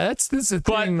think that's the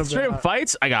thing. But straight up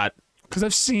fights, I got. Because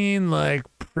I've seen like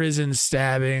prison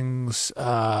stabbings.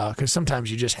 Because sometimes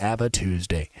you just have a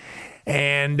Tuesday.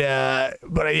 And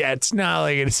but yeah, it's not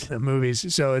like it's in the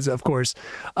movies, so it's of course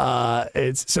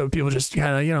it's so people just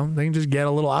kind of they can just get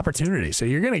a little opportunity, so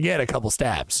you're gonna get a couple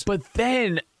stabs. But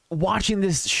then watching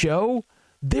this show,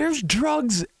 there's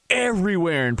drugs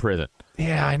everywhere in prison.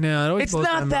 Yeah, I know. It's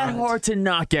not that hard to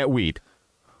not get weed.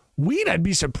 I'd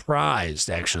be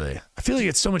surprised actually. I feel like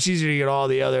it's so much easier to get all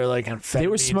the other like amphetamines. They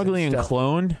were smuggling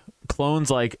in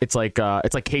clones like it's like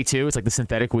K2, it's like the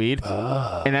synthetic weed,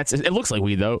 and it looks like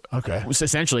weed though. Okay,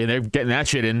 essentially, and they're getting that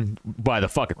shit in by the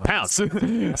fucking pounds. So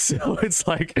it's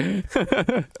like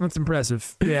that's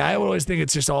impressive. Yeah, I always think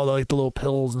it's just all the little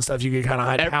pills and stuff you get, kind of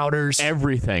hide powders,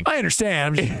 everything. I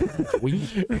understand. I'm just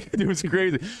weed. It was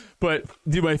crazy, but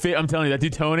dude, I'm telling you, that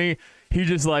dude Tony. He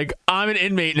just like, I'm an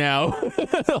inmate now.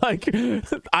 Like,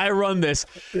 I run this.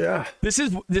 Yeah. This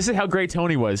is how great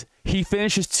Tony was. He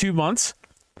finishes 2 months,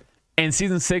 and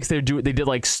season 6 they did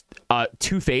like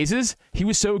 2 phases. He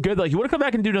was so good. Like, you want to come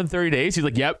back and do it in 30 days? He's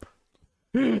like, yep.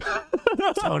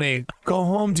 Tony, go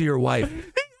home to your wife.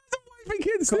 And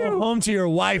kids Go too. home to your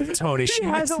wife, Tony. She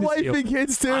has a wife and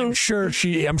kids too. I'm sure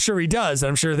he does.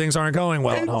 I'm sure things aren't going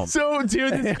well at home. So,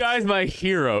 dude, this guy's my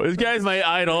hero. This guy's my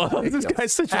idol. This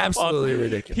guy's such absolutely a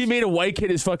ridiculous. He made a white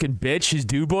kid his fucking bitch, his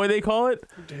dude boy, they call it.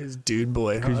 His dude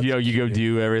boy. Because you go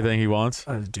do everything he wants.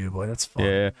 His dude boy. That's fun.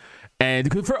 Yeah,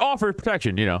 and for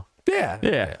protection,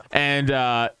 Yeah. And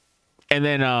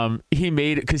then he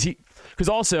made it because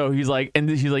also he's like on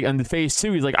the phase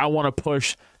 2, he's like, I want to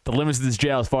push the limits of this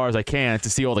jail as far as I can to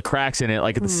see all the cracks in it,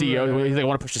 like the CO. He's like, I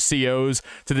want to push the COs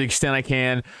to the extent I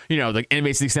can, the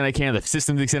inmates to the extent I can, the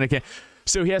system to the extent I can.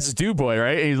 So he has this dude boy,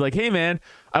 right? And he's like, hey man,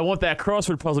 I want that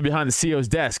crossword puzzle behind the CO's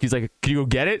desk. He's like, can you go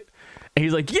get it? And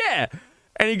he's like, yeah.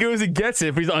 And he goes and gets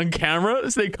it, but he's on camera.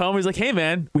 So they come. He's like, hey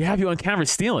man, we have you on camera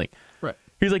stealing. Right.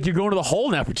 He's like, you're going to the hole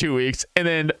now for 2 weeks. And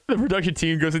then the production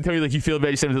team goes and tell you, like, you feel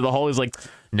bad, you send him to the hole. He's like,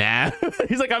 nah.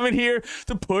 He's like, I'm in here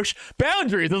to push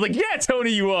boundaries. I was like, yeah, Tony,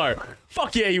 you are.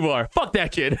 Fuck yeah, you are. Fuck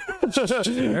that kid.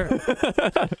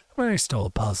 Well, he stole a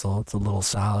puzzle. It's a little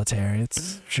solitary.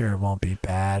 It's sure it won't be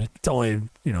bad. It's only,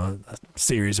 a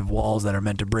series of walls that are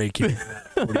meant to break you in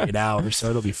 48 hours,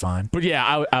 so it'll be fine. But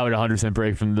yeah, I would 100%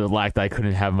 break from the lack that I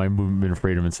couldn't have my movement of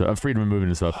freedom and stuff. Freedom of movement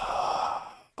and stuff.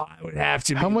 I would have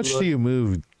to. How much do you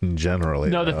move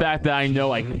generally? No, the fact that I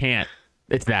know I can't.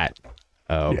 It's that.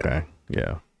 Oh, okay.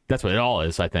 Yeah. That's what it all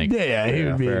is, I think. Yeah, he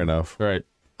would be. Fair enough. Right.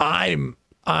 I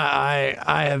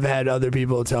have had other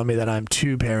people tell me that I'm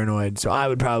too paranoid, so I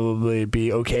would probably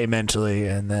be okay mentally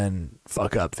and then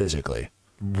fuck up physically.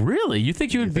 Really? You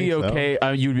think you would be think so? okay?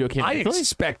 You would be okay I mentally?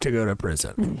 expect to go to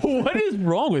prison. What is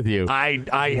wrong with you?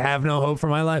 I have no hope for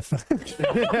my life.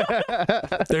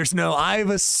 I've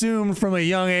assumed from a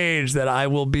young age that I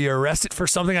will be arrested for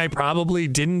something I probably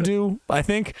didn't do, I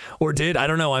think, or did. I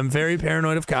don't know. I'm very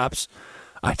paranoid of cops.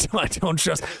 I don't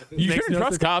trust. You shouldn't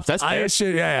trust cops. That's fair. I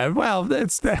should. Yeah. Well,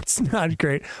 that's not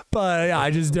great. But yeah,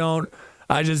 I just don't.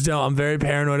 I'm very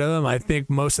paranoid of them. I think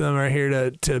most of them are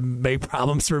here to make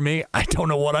problems for me. I don't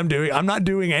know what I'm doing. I'm not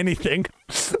doing anything.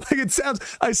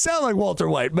 I sound like Walter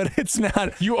White, but it's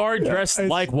not. You are dressed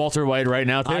like Walter White right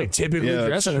now, too. I typically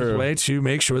dress in this way to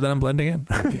make sure that I'm blending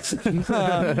in.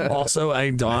 Also,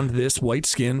 I donned this white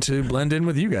skin to blend in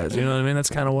with you guys. You know what I mean? That's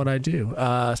kind of what I do,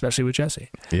 especially with Jesse.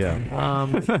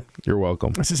 Yeah. You're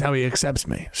welcome. This is how he accepts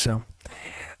me. So.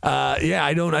 Yeah,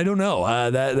 I don't know.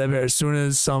 That as soon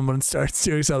as someone starts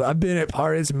doing something, I've been at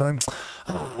parties and been like,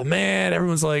 oh man,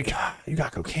 everyone's like, you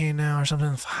got cocaine now or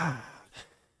something.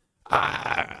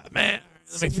 Man,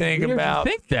 Let me think weird to about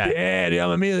think that. Yeah, dude,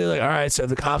 I'm immediately like, all right, so if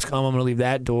the cops come, I'm gonna leave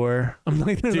that door. I'm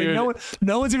like, Dude.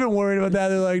 no one's even worried about that.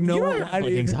 They're like, no, You don't have,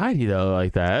 like, anxiety though,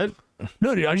 like that.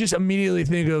 no, dude. I just immediately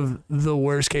think of the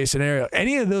worst case scenario.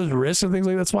 Any of those risks and things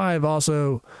like that's why I've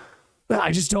also.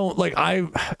 I just don't like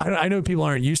I know people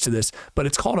aren't used to this, but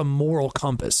it's called a moral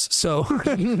compass. So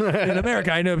in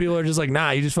America, I know people are just like,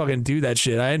 nah, you just fucking do that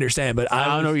shit. I understand, but I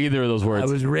don't know either of those words. I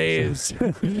was raised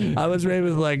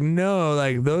with like, no,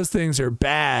 like those things are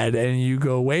bad and you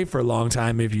go away for a long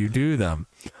time if you do them.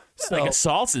 So like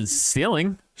assaults and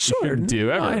stealing. sure, Shouldn't do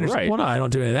no, ever. I understand. Right. Well, no, I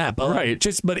don't do any of that, but Right.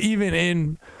 but even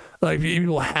in like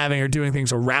people having or doing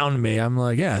things around me, I'm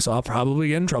like, yeah, so I'll probably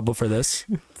get in trouble for this.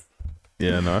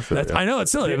 Yeah, no, I feel That's, ya. I know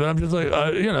it's silly, but I'm just like,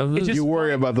 You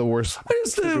worry about the worst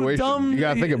It's the situation. dumb, You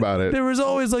gotta think about it. There was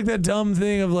always like that dumb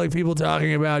thing of like people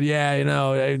talking about,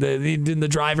 the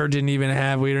driver didn't even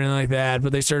have weed or anything like that,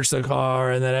 but they searched the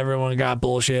car and then everyone got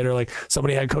bullshit or like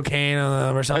somebody had cocaine on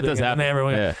them or something. does and happen.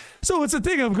 everyone, Yeah. So it's a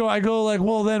thing of I go like,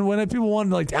 well, then when people want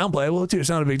to like downplay it, well, dude, it's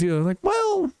not a big deal. I'm like,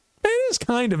 well, it is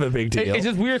kind of a big deal. It's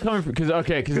just weird coming from because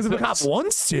Because if a cop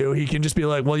wants to, he can just be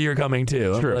like, well, you're coming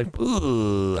too. I'm True. like,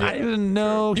 ooh, I didn't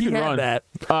know You he can had run.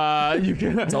 that. you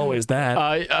can. It's always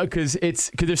that. Because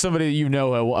there's somebody that you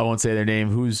know, I won't say their name,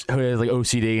 who has like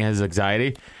OCD and has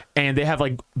anxiety, and they have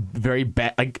like very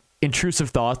bad, like intrusive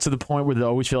thoughts to the point where they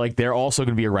always feel like they're also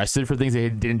going to be arrested for things they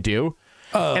didn't do.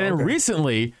 Oh, and then okay.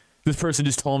 recently, this person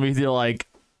just told me they're like,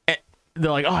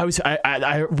 oh,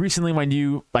 I recently my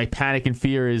new like panic and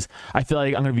fear is I feel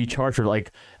like I'm going to be charged for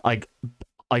like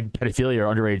pedophilia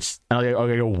or underage. And I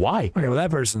go, why? Okay, well,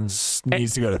 that person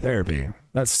needs to go to therapy.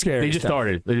 That's scary. They just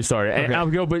started. And Okay. I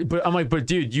would go, but I'm like, but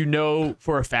dude, you know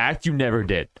for a fact you never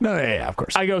did. No, yeah, of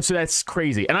course. I go, so that's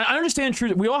crazy. And I understand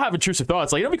truth. We all have intrusive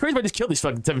thoughts. Like, it'd be crazy if I just killed these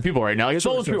fucking 7 people right now. Like, it's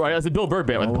all true. Right? That's the Bill Burr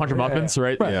bit with the Puncher Muffins,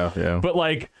 right? Yeah. But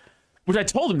like, which I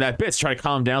told him that bit to try to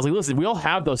calm him down. I was like, listen, we all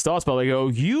have those thoughts, but I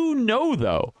go,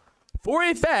 though, for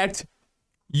a fact,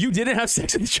 you didn't have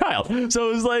sex with a child.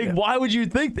 So it's like, why would you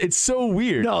think it's so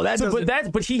weird? No, that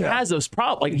doesn't- but he has those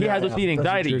problems. Like he has those needing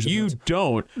anxiety. You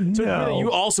don't. So No.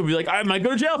 you also be like, I might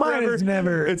go to jail Mine forever. is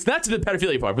never- It's not to the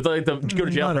pedophilia part, but like the go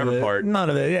to jail None of forever it. part. None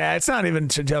of it. Yeah, it's not even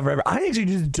to jail forever. I actually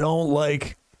just don't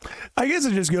like. I guess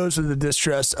it just goes to the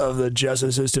distrust of the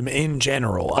justice system in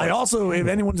general. I also, if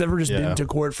anyone's ever just been to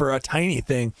court for a tiny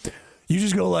thing, you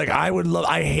just go like,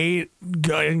 I hate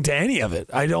going to any of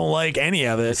it. I don't like any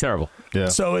of it. It's terrible. Yeah.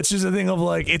 So it's just a thing of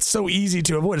like, it's so easy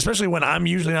to avoid, especially when I'm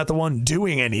usually not the one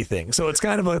doing anything. So it's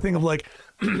kind of a thing of like,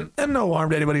 and no harm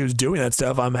to anybody who's doing that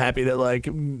stuff. I'm happy that like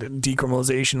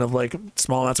decriminalization of like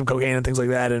small amounts of cocaine and things like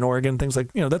that in Oregon, things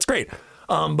like, that's great.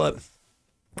 But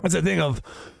it's a thing of,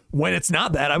 when it's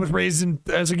not that, I was raised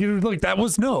as a kid, like that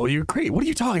was you're great. What are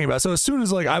you talking about? So as soon as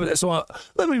like let me put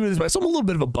it this way. So I'm a little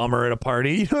bit of a bummer at a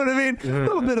party. You know what I mean? A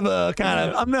little bit of a kind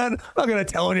of. I'm not gonna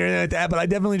tell anything like that, but I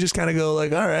definitely just kind of go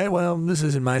like, all right, well, this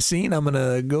isn't my scene. I'm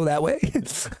gonna go that way.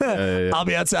 I'll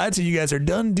be outside, so you guys are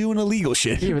done doing illegal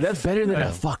shit. Yeah, but that's better than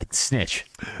a fucking snitch.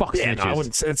 Fuck Yeah, snitches. no, I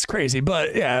wouldn't say it's crazy,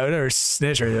 but yeah, I would never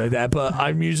snitch or anything like that. But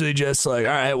I'm usually just like,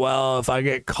 all right, well, if I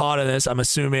get caught in this, I'm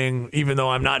assuming, even though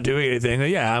I'm not doing anything,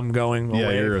 I'm going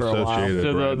away you're for a while. associated.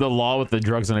 So the law with the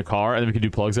drugs in a car, and then we can do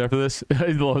plugs after this.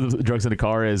 The law with the drugs in a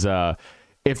car is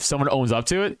if someone owns up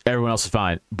to it, everyone else is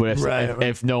fine. But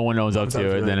if no one owns up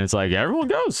to it, then it's like everyone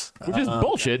goes, which is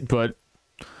bullshit. But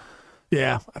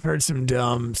Yeah, I've heard some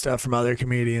dumb stuff from other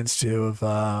comedians too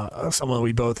of someone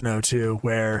we both know too,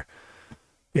 where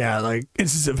like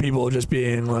instances of people just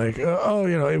being like, it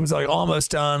was like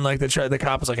almost done. Like the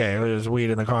cop was like, hey, there's weed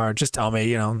in the car. Just tell me,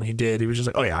 he did. He was just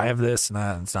like, oh yeah, I have this and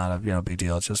that. And it's not a big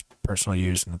deal. It's just personal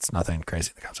use and it's nothing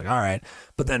crazy. The cop's like, all right.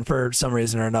 But then for some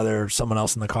reason or another, someone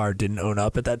else in the car didn't own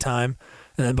up at that time.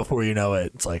 And then before you know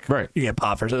it, it's like, you get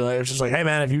popped for something. It's just like, hey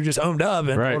man, if you just owned up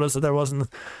and told us that there wasn't.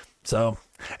 So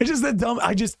it's just that dumb.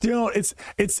 I just it's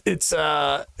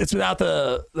without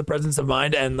the presence of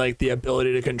mind and like the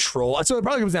ability to control. So it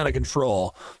probably comes down to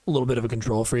control. A little bit of a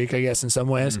control freak, I guess, in some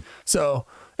ways. So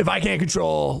if I can't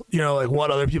control, like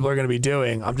what other people are going to be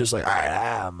doing, I'm just like, all right,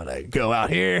 I'm gonna go out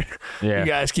here. Yeah. You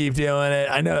guys keep doing it.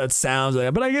 I know it sounds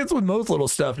like, but I guess with most little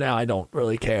stuff now, I don't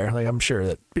really care. Like I'm sure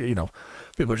that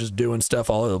people are just doing stuff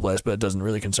all over the place, but it doesn't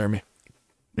really concern me.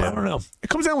 I don't know. It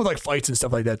comes down with like fights and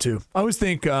stuff like that too. I always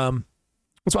think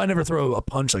that's why I never throw a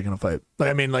punch like in a fight. Like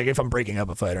I mean, like if I'm breaking up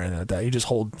a fight or anything like that, you just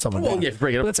hold someone down. yeah,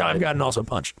 break it up. But that's how I've gotten also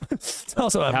punched. It's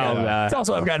also I've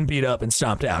gotten beat up and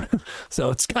stomped out. So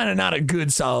it's kind of not a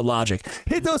good solid logic.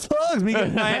 Hit those plugs, me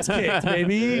getting my ass kicked,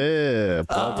 baby. Yeah.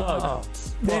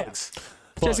 Plugs.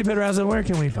 Jesse Pedraza, where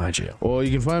can we find you? Well,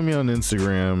 you can find me on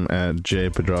Instagram at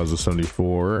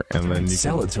jpedraza74, and then you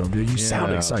Sell can it to him, dude. You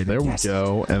sound excited. There Yes. we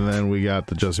go. And then we got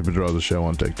the Jesse Pedraza Show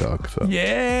on TikTok. So.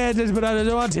 Yeah, Jesse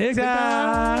Pedraza on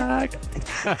TikTok.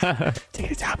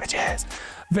 TikTok, bitches.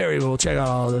 Very cool. Check out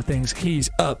all the things he's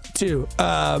up to.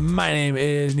 My name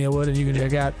is Neil Wood, and you can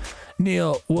check out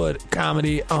Neil Wood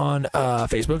Comedy on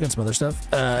Facebook and some other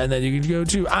stuff. And then you can go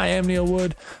to I Am Neil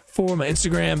Wood for my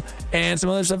Instagram and some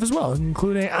other stuff as well,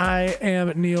 including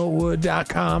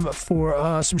IamNeilWood.com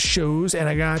for some shows. And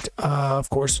I got, of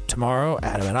course, tomorrow,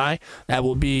 Adam and I. That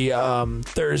will be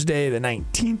Thursday, the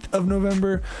 19th of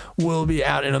November. We'll be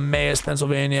out in Emmaus,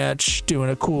 Pennsylvania, doing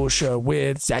a cool show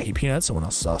with Zachy Peanut. Someone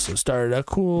else has also started a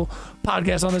cool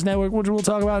podcast on this network, which we'll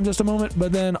talk about in just a moment.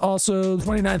 But then also the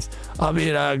 29th, I'll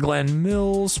be at Glen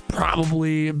Mills,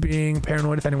 probably being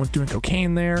paranoid if anyone's doing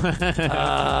cocaine there.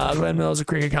 Glen Mills, a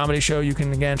cricket comedy show. You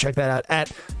can again check that out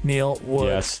at Neil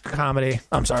Wood Comedy.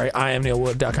 I'm sorry,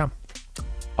 IamNeilWood.com.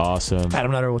 Awesome.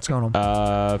 Adam Nutter, what's going on?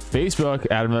 Facebook,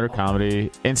 Adam Nutter Comedy.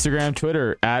 Instagram,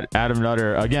 Twitter, at Adam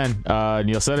Nutter. Again,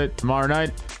 Neil said it, tomorrow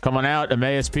night, come on out,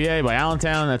 Emmaus, PA by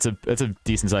Allentown. That's a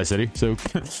decent sized city. So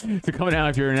if you're coming out,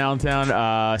 if you're in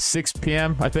Allentown, 6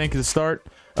 p.m. I think is the start.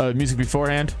 Music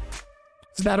beforehand.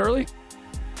 Is that early?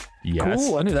 Yes.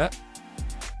 Cool, I knew that.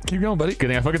 Keep going, buddy. Good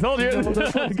thing I fucking told you.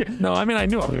 No, I mean, I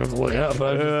knew I was going to look it up.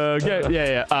 But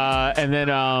Yeah. And then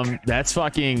that's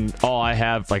fucking all I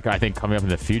have, like, I think coming up in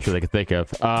the future they could think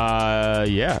of.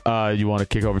 You want to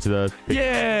kick over to the...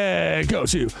 Yeah, go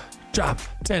to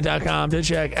drop10.com to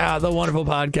check out the wonderful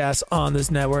podcasts on this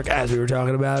network, as we were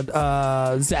talking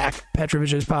about. Zach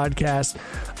Petrovich's podcast.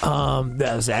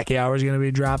 The Zachy Hour is going to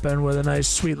be dropping with a nice,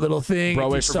 sweet little thing.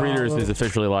 Broadway for Breeders is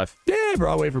officially live. Yeah,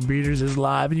 Broadway for Breeders is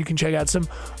live, and you can check out some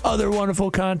other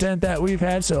wonderful content that we've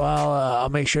had. So I'll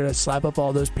make sure to slap up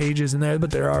all those pages in there.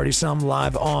 But there are already some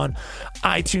live on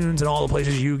iTunes and all the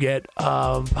places you get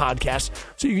podcasts.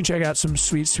 So you can check out some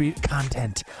sweet, sweet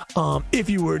content. If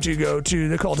you were to go to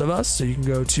the Cult of Us, so you can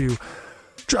go to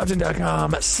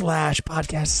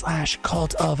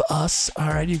dropton.com/podcast/cult of us. All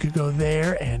right, you could go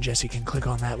there, and Jesse can click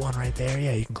on that one right there.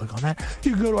 Yeah, you can click on that.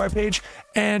 You can go to our page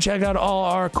and check out all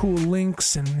our cool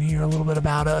links and hear a little bit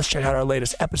about us. Check out our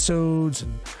latest episodes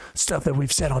and stuff that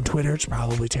we've said on Twitter. It's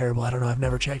probably terrible. I don't know. I've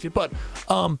never checked it, but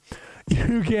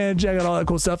you can check out all that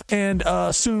cool stuff. And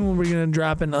soon we're going to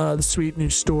drop in the sweet new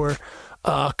store.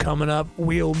 Coming up,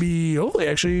 we'll be hopefully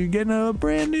actually getting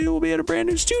we'll be at a brand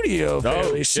new studio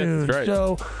fairly soon. Right.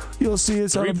 So you'll see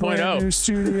us on a brand new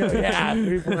studio. Yeah,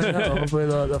 3.0. Hopefully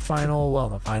the final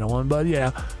one. But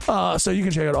yeah, so you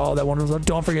can check out all that wonderful stuff.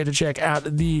 Don't forget to check out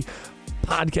the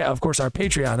podcast, of course, our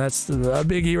Patreon. That's the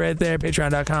biggie right there.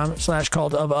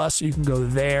 Patreon.com/cult of us. You can go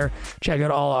there, check out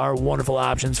all our wonderful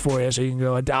options for you. So you can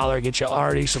go $1, get you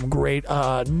already some great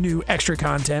new extra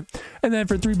content, and then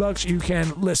for $3 you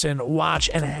can listen, watch,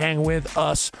 and hang with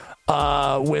us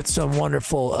with some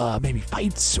wonderful maybe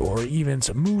fights or even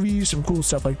some movies, some cool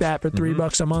stuff like that for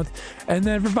 $3 a month. And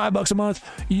then for $5 a month,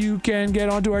 you can get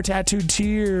onto our tattooed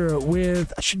tier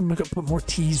with, I should put more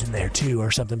T's in there too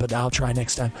or something, but I'll try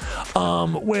next time.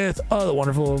 With the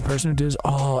wonderful person who does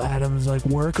all Adam's like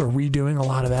work or redoing a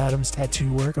lot of Adam's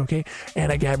tattoo work, okay?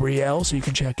 Anna Gabrielle, so you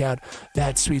can check out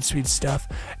that sweet, sweet stuff.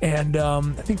 And I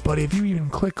think, buddy, if you even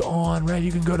click on, right,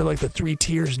 you can go to like the 3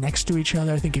 tiers next to each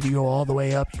other. I think if you go all the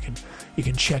way up, you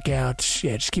can check out,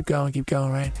 just keep going,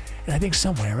 right? And I think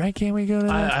somewhere, right? Can't we go to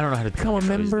that? I don't know how to become a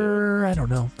member. I don't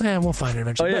know. We'll find it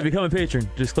eventually. Oh, yeah, become a patron.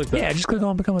 Just click that. Yeah, just click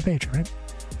on become a patron, right?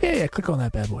 Yeah, click on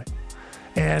that bad boy.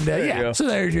 And so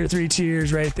there's your 3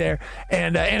 tiers right there.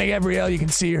 And Anna Gabrielle, you can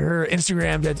see her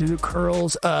Instagram tattoo,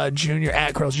 Curls Jr.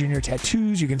 at Curls Jr.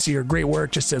 Tattoos. You can see her great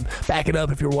work, just to back it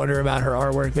up if you're wondering about her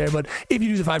artwork there. But if you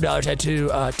do the $5 tattoo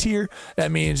tier,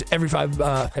 that means every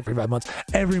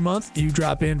month you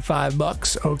drop in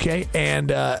 $5, okay?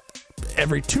 And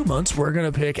every 2 months, we're going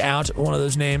to pick out one of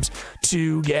those names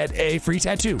to get a free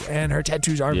tattoo. And her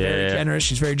tattoos are very generous.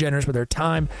 She's very generous with her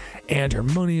time and her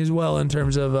money as well, in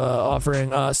terms of offering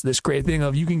us this great thing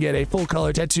of you can get a full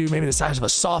color tattoo, maybe the size of a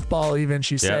softball even,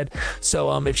 she said.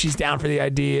 So if she's down for the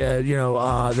idea,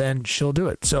 then she'll do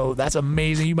it. So that's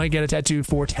amazing. You might get a tattoo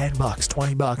for $10,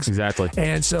 $20. Exactly.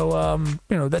 And so,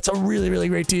 that's a really, really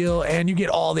great deal. And you get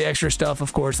all the extra stuff,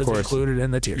 of course, that's included in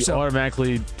the tier. You so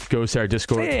automatically goes to our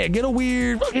Discord. Yeah, get a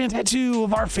weird fucking tattoo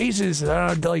of our faces,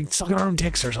 like sucking our own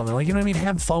dicks or something. Like, you know what I mean?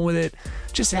 Have fun with it.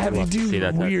 Just have it do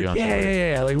weird.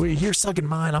 Yeah. Like, you're sucking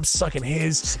mine, I'm sucking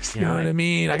his. You know what I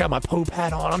mean? I got my Pope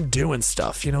hat on. I'm doing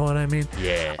stuff. You know what I mean?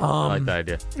 Yeah. I like that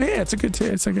idea. Yeah, it's a good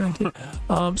idea.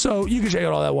 So you can check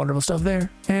out all that wonderful stuff there.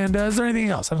 And is there anything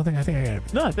else? I think I got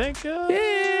it. No, I think.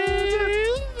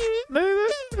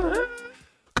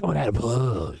 Yeah,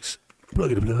 plugs.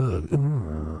 Plug it a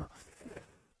plug.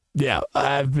 Yeah,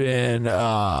 I've been in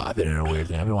a weird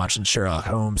thing. I've been watching Sherlock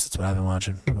Holmes. That's what I've been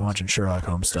watching. I've been watching Sherlock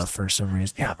Holmes stuff for some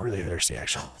reason. Yeah, I'm really thirsty,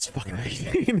 actually. It's fucking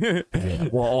amazing. Yeah.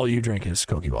 Well, all you drink is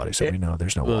Cokie Body, so we know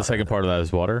there's no Well, water. the second part of that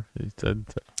is water. You said.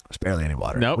 There's barely any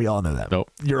water. Nope. We all know that.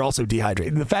 Nope. You're also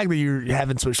dehydrated. The fact that you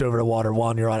haven't switched over to water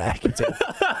while you're on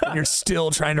Accutane, and you're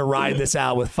still trying to ride this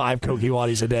out with 5 Cokie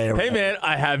Waddies a day. Hey man,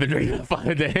 I have been drinking 5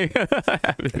 a day.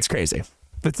 It's crazy.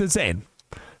 It's insane.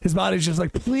 His body's just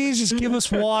like, please just give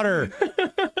us water.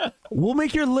 We'll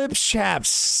make your lips chapped.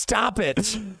 Stop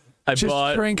it. I Just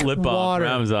bought drink lip balm water.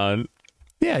 from Amazon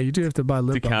Yeah, you do have to buy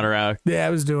lip to balm. counteract. Yeah,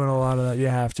 I was doing a lot of that. You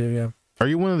have to, yeah. Are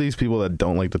you one of these people that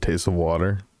don't like the taste of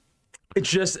water?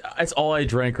 It's all I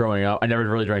drank growing up. I never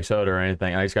really drank soda or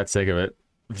anything. I just got sick of it.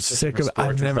 Sick of it.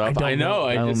 I've never. Stuff. I know.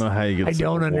 I don't know how you get I sick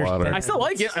don't of understand. water. I still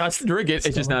like it. I still drink it.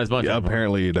 It's just not as much. Yeah,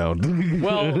 apparently you don't.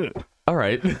 Well, all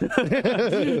right. Yeah,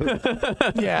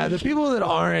 the people that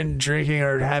aren't drinking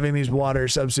or having these water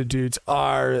substitutes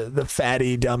are the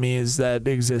fatty dummies that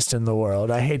exist in the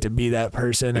world. I hate to be that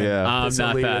person. and Yeah. I'm not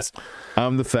disbelieve fat. us.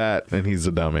 I'm the fat and he's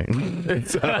the dummy.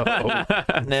 So,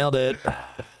 Nailed it.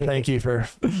 Thank you for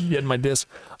getting my diss.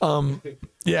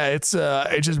 Yeah, it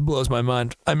just blows my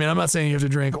mind. I mean, I'm not saying you have to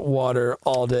drink water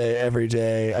all day, every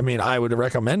day. I mean, I would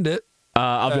recommend it.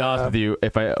 I'll be honest with you.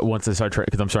 If once I start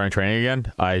because I'm starting training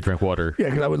again, I drink water. Yeah,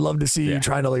 because I would love to see you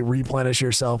trying to like replenish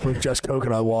yourself with just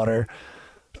coconut water.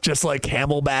 Just like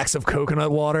camelbacks of coconut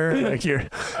water, like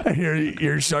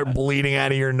you start bleeding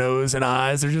out of your nose and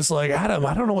eyes. They're just like, Adam,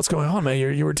 I don't know what's going on, man.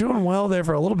 You were doing well there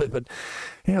for a little bit, but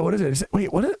yeah, what is it?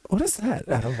 Wait, what is that,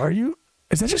 Adam?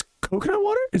 Is that just coconut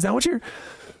water? Is that what you're?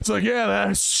 It's like, yeah,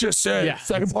 man, it's just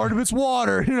second part of it's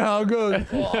water. You know how it goes.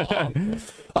 Can't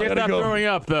stop throwing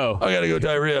up though. I gotta go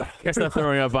diarrhea. Can't stop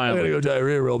throwing up I gotta violently. go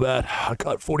diarrhea real bad. I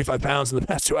cut 45 pounds in the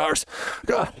past 2 hours.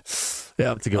 God.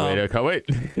 Yeah, It's a good way to cut weight.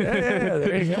 yeah,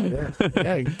 there you go.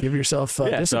 Yeah, give yourself So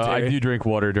dysentery. I do drink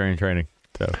water during training.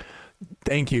 So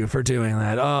Thank you for doing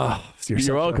that. Oh,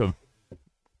 you're welcome.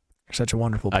 You're such a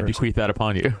wonderful I person. bequeath that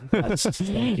upon you.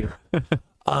 Thank you.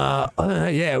 Other than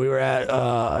that, yeah, we were at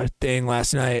a thing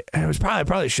last night. It was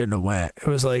probably shouldn't have went. It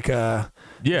was like it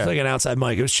was like an outside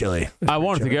mic. It was chilly. I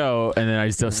wanted to go, and then I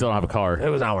still don't have a car. It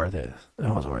was not worth it. It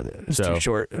wasn't worth it. It was So- too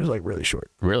short. It was like really short.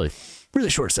 Really? Really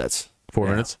short sets. 4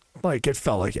 Yeah. minutes? Like it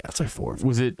felt like it's like 4.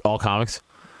 Was it all comics?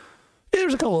 Yeah,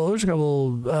 there's a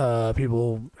couple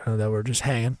people that were just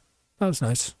hanging. That was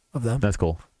nice of them. That's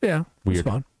cool Yeah, it was Weird.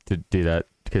 fun. to do that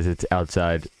because it's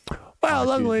outside. Well, on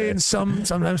luckily, Tuesday. and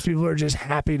sometimes people are just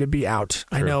happy to be out.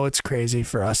 I True. know it's crazy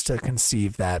for us to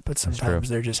conceive that, but sometimes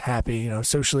they're just happy,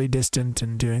 socially distant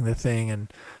and doing the thing,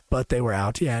 but they were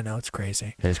out. Yeah, no, it's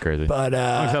crazy. It's crazy. But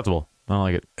Unacceptable. I don't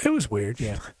like it. it was weird.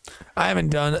 Yeah, I haven't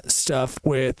done stuff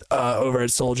with over at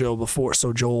Soul Joel before.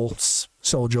 Soul Joel,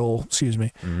 excuse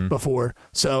me, before.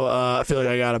 So I feel like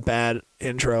I got a bad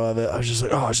intro of it. I was just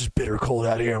like, oh, it's just bitter cold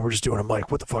out here, and we're just doing a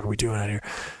mic. What the fuck are we doing out here?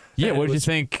 Yeah, And what it did you was-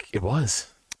 think it was?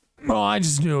 Well, I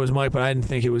just knew it was Mike, but I didn't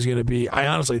think it was going to be. I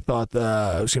honestly thought it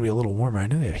was going to be a little warmer. I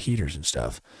know they have heaters and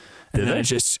stuff. And Did then they? it's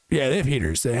just, yeah, they have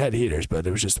heaters. They had heaters, but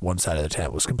it was just one side of the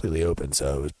tent was completely open,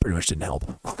 so it pretty much didn't help.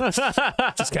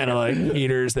 Just kind of like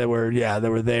heaters that were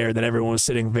there. Then everyone was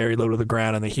sitting very low to the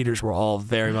ground, and the heaters were all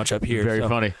very much up here. Very so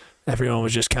funny. Everyone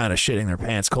was just kind of shitting their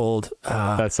pants cold.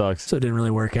 That sucks. So it didn't really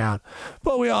work out.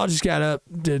 But we all just got up,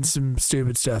 did some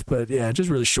stupid stuff. But yeah, just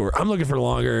really short. I'm looking for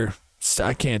longer.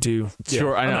 I can't do.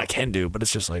 Sure, I know. I can do, but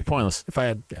it's just like Pointless. if I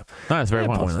had. Yeah. No, it's very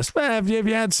pointless. But if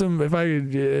you had some, if I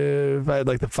had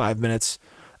like the 5 minutes,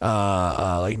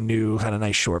 like new kind of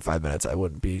nice short 5 minutes, I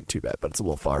wouldn't be too bad. But it's a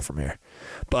little far from here.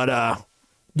 But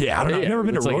yeah, I don't know. I've Yeah, never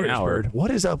been to it's like an hour. Royersford.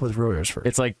 What is up with Royersford?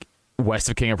 It's like west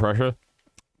of King of Prussia.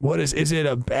 What is it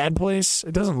a bad place?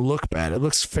 It doesn't look bad. It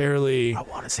looks fairly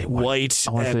want to say white.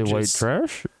 I want to and say white just-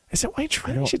 trash. Is it white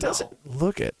trash? It doesn't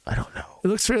look it. I don't know. It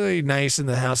looks really nice, and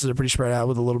the houses are pretty spread out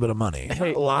with a little bit of money.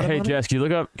 Hey, a lot of money? Jess, can you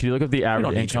look up the You average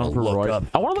don't need income to for look Roy? up.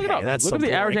 I want to look it Okay, up. that's Look up the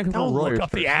something average like- income Don't for look Roy.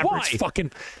 up the average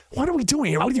fucking. What are we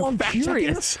doing here? What are you I'm fact checking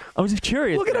curious. us? I was just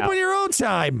curious. Look it up now. on your own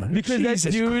time. Because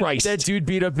Jesus Christ. that dude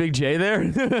beat up Big J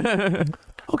there.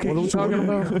 Okay, what are we talking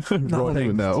about? I don't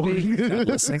even know.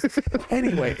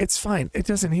 Anyway, it's fine. He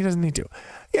doesn't need to.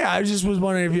 Yeah, I just was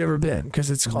wondering if you ever been because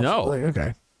it's called. No. Like,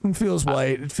 okay. It feels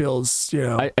white. It feels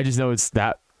I just know it's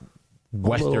that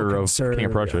wester of King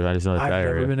of Prussia. I just know that I've never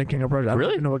area. been to King of Prussia. I don't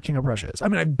Really? even know what King of Prussia is. I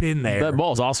mean, I've been there. That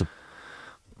mall's awesome.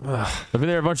 I've been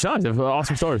there a bunch of times. They have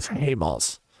awesome stores. I hate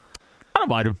malls. I don't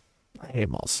mind them. I hate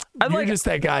malls. I You're like- just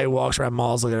that guy who walks around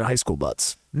malls looking at high school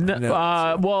butts. No,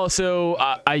 No. well, so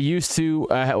I used to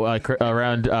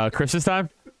around Christmas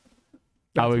time.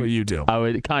 That's what you do. I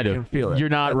would kind can of. feel it. You're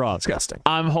not That's wrong. disgusting.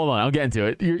 Hold on. I'll get into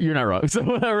it. You're not wrong. So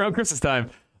around Christmas time,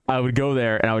 I would go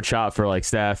there and I would shop for like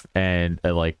staff and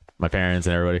like my parents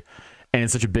and everybody. And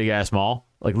it's such a big ass mall.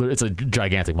 Like it's a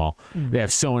gigantic mall. They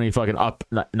have so many fucking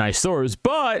nice stores,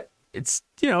 but it's,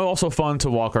 also fun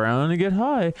to walk around and get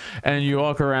high. And you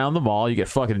walk around the mall, you get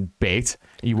fucking baked.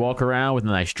 You walk around with a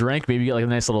nice drink, maybe you get like a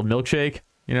nice little milkshake,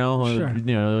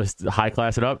 high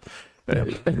class it up.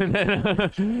 And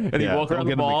you walk around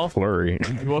the mall. Flurry.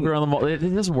 You walk around the mall. It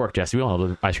doesn't work, Jesse. We all know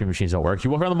the ice cream machines don't work.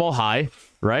 You walk around the mall high,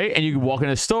 right? And you walk in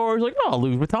a store. You're like, oh,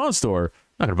 Louis Vuitton store.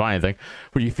 Not gonna buy anything,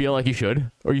 but you feel like you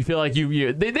should, or you feel like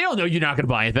they don't know you're not gonna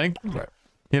buy anything. Right.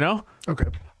 Okay.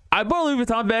 I bought a Louis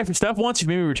Vuitton bag for Steph once. She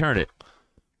made me return it.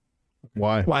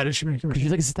 Why? Why did she make you? She's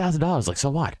like, it's $1,000. Like,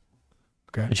 so what?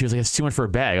 Okay. And she was like, it's too much for a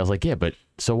bag. I was like, yeah, but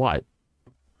so what?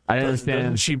 I didn't understand.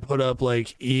 Doesn't she put up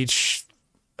like each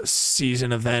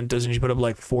season event? Doesn't she put up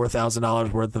like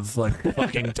 $4,000 worth of like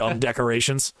fucking dumb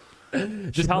decorations?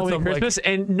 Just Halloween and Christmas,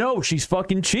 and no, she's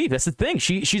fucking cheap. That's the thing.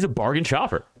 She's a bargain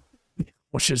shopper.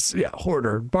 Which is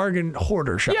bargain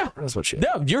hoarder shop. Yeah, that's what she is.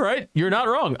 No, you're right. You're not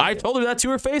wrong. I told her that to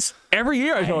her face every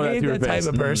year. I told her that to her that face.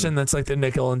 type of person that's like the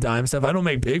nickel and dime stuff. I don't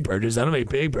make big purchases.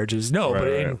 No, but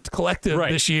in collective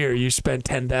this year, you spent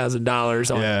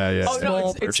 $10,000 on. Yeah. Oh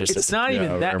no, it's not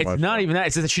even that. It's not even that.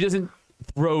 It's just that she doesn't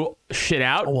throw shit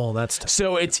out. Well, that's tough.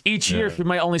 So it's each year she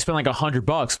might only spend like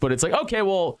 $100, but it's like, okay,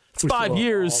 well, it's 5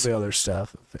 years. All the other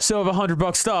stuff. So of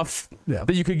 $100 stuff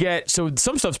that you could get. So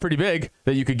some stuff's pretty big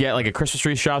that you could get. Like a Christmas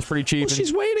tree shop's pretty cheap. Well,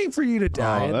 she's waiting for you to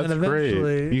die. Oh, and that's then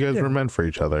eventually, great. You guys were meant for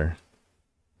each other.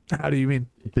 How do you mean?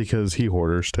 Because he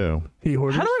hoarders too. He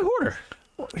hoarders? How do I hoarder?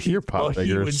 You're pop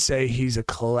He would say he's a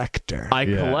collector. I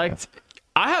collect.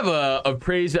 I have a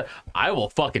praise. I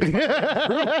will fucking.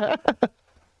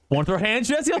 Want to throw hands,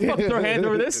 Jesse? I'll fucking throw hands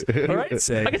over this. All right?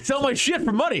 I can sell my shit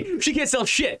for money. She can't sell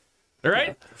shit. All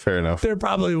right? Fair enough. There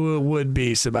probably would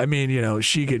be some. I mean,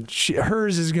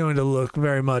 hers is going to look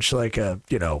very much like a,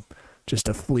 just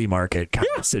a flea market kind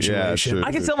of situation. Yeah,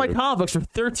 I can sell my comic books for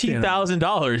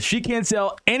 $13,000. She can't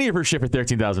sell any of her shit for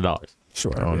 $13,000.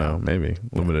 Sure. Oh no, maybe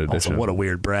limited edition. Also, what a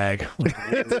weird brag.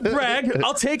 Brag.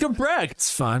 I'll take a brag.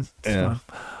 It's fun. Yeah.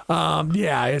 But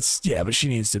she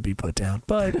needs to be put down.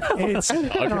 But it's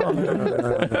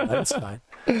that's fine.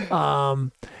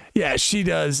 She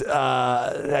does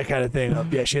that kind of thing.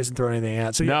 Yeah, she hasn't thrown anything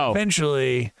out. So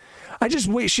eventually, I just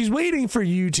wait. She's waiting for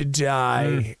you to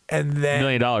die, and then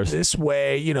 $1 million. This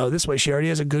way, she already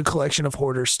has a good collection of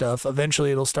hoarder stuff.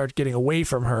 Eventually, it'll start getting away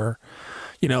from her.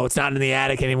 It's not in the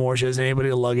attic anymore. She doesn't have anybody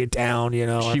to lug it down.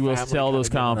 She will sell those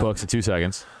comic books in 2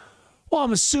 seconds. Well,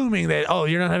 I'm assuming that. Oh,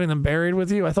 you're not having them buried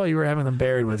with you? I thought you were having them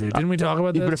buried with you. Didn't we talk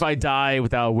about this? But if I die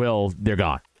without a will, they're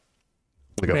gone.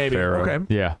 Like Maybe. a pharaoh.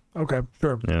 Okay. Yeah. Okay.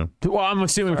 Sure. Yeah. Well, I'm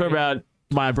assuming we're talking about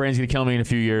my brain's gonna kill me in a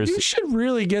few years. You should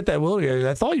really get that will together.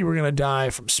 I thought you were gonna die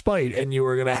from spite, and you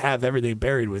were gonna have everything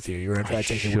buried with you. You were in fact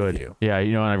taking it with you. Yeah,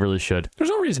 I really should. There's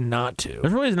no reason not to.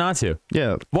 There's no reason not to.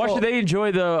 Yeah. Why should they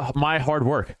enjoy my hard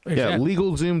work? Yeah,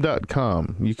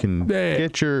 LegalZoom.com. You can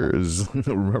get yours.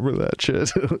 Remember that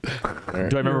shit? Do I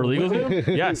remember LegalZoom?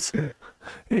 Yes.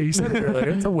 Yeah, you said it earlier.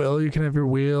 It's a will. You can have your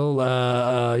will,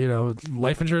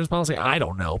 life insurance policy. I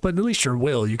don't know, but at least your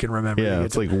will you can remember. Yeah,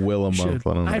 it's like will a month.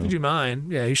 I don't know. I have to do mine.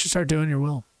 Yeah, you should start doing your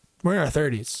will. We're in our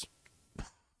 30s.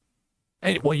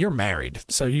 Well, you're married,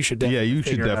 so you should definitely. Yeah, you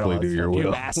should definitely do your will. You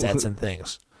have assets and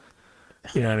things.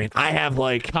 You know what I mean? I have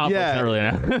like early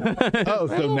now. Oh,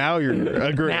 so now you're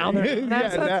agreeing. Now they're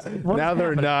now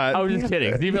they're not. I was just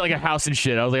kidding. Even like a house and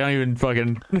shit. I was like, I don't even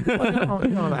fucking. You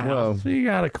don't have a house. You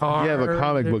got a car. You have a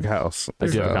comic book house. I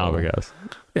do have a comic book house.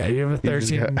 Yeah, you have a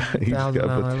 $13,000. You just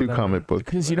got to put 2 comic books.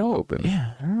 Because open.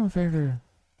 Yeah, I don't know if I ever.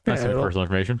 That's some personal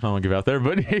information. I don't want to give out there,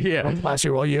 but yeah. Last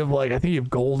year, you have I think you have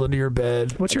gold under your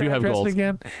bed. What's your address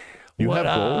again? You have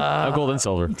gold? I have gold and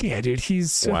silver. Yeah, dude,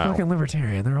 he's a fucking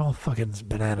libertarian. They're all fucking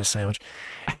banana sandwich.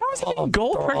 How is it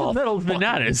gold? Precious metals,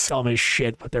 bananas. Dumb as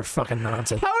shit, but they're fucking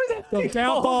nonsense. How is that The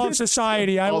downfall of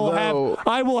society. I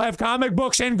will have comic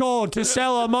books and gold to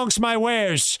sell amongst my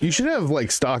wares. You should have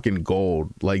stock in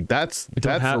gold. That's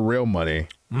the real money.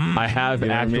 I have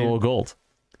actual gold.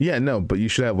 Yeah, no, but you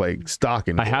should have stock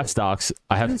in gold. I have stocks.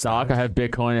 I have stock. I have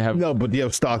Bitcoin. I have but you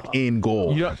have stock in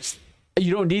gold.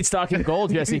 You don't need stock in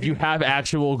gold, Jesse, if you have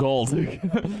actual gold.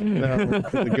 No,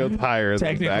 it goes higher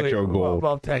than the actual gold.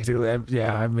 Well, technically,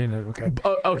 yeah, I mean, okay.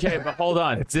 Okay, but hold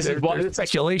on. This is what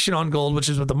speculation on gold, which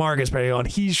is what the market's betting on.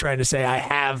 He's trying to say I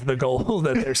have the gold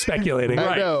that they're speculating.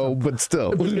 I know, but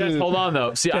still. Yes, hold on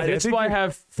though. See, that's why I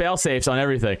have fail safes on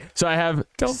everything. So I have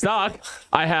stock,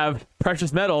 I have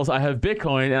precious metals, I have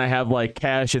Bitcoin, and I have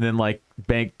cash, and then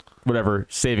bank whatever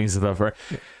savings and stuff, right?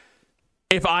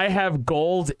 If I have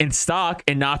gold in stock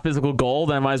and not physical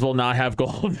gold, I might as well not have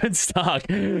gold in stock.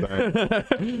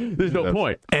 There's no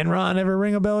point. Enron ever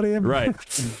ring a bell to you? Right.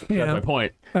 That's my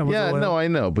point. Yeah, no, I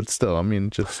know, but still, I mean,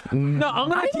 just No, I'm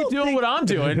going to keep doing what I'm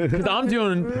doing because I'm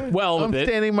doing well with I'm it.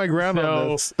 standing my ground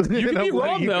on So this. you can be I'm letting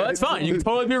wrong, you though. guys- That's fine. You can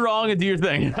totally be wrong and do your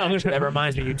thing. That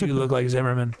reminds me, you do look like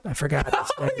Zimmerman. I forgot.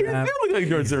 You do look like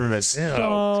George Zimmerman.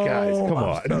 Oh, guys, come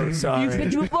on. So sorry. You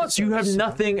said you plus you have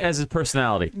nothing as a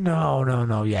personality. No.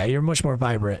 Yeah, you're much more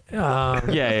vibrant.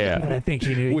 Yeah. I think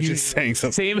you knew. Which you, is saying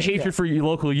something. Same hatred for you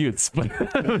local youths, but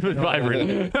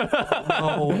vibrant.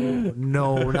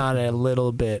 no, not a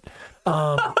little bit.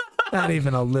 Not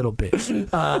even a little bit.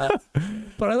 But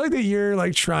I like that you're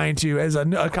like trying to, as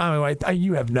a comic,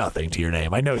 you have nothing to your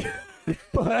name. I know you.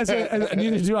 But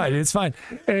neither do I. It's fine.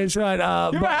 It's fine. You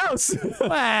have a house.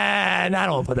 I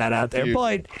don't want to put that out there. Dude,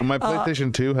 But on my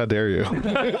PlayStation 2, how dare you?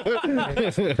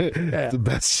 The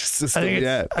best system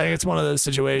yet. I think it's one of those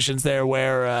situations there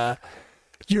where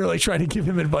you're like trying to give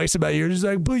him advice about you're just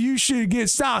like, but you should get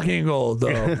stock in gold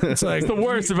though. It's like The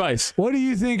worst advice. what do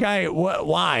you think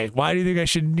why do you think I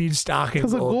should need stock in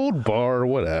It's a gold? gold bar,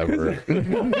 whatever.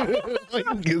 Like,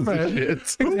 who gives a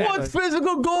shit? Who wants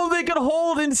physical gold they can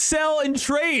hold and sell and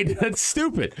trade? That's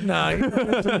stupid. No,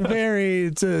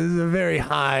 it's a very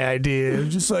high idea.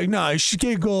 Just like, no, you should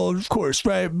get gold, of course,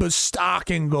 right? But stock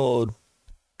in gold.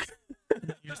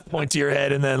 You just point to your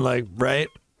head and then like, right?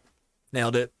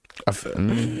 Nailed it. And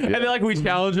then like we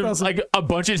challenged him like a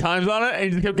bunch of times on it, and he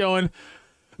just kept going,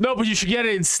 no, but you should get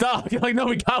it in stock. Like, no,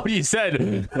 we got what you said.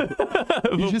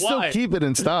 You should still keep it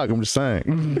in stock, I'm just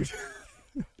saying.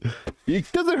 It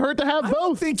doesn't hurt to have I don't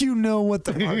both. think you know what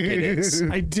the market is.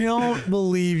 I don't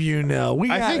believe you know.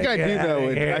 I think I do know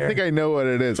it. I think I know what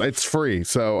it is. It's free,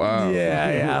 so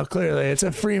Yeah, clearly it's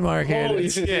a free market. Holy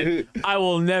shit. I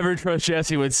will never trust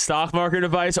Jesse with stock market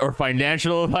advice or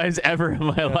financial advice ever in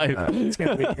my life. It's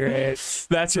gonna be great.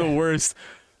 That's the worst.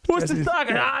 What's the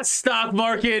stock? Stock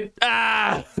market.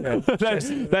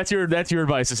 That's your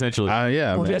advice essentially.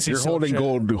 yeah, Well, man. Jesse's You're so holding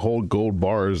shit. gold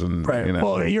bars, and Right. you know.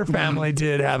 Well, your family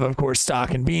did have, of course,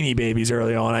 stock and Beanie Babies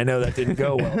early on. I know that didn't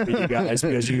go well for you guys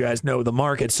because you guys know the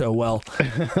market so well.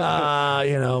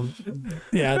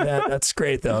 That's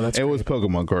great though. That's It was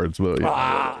Pokemon cards, but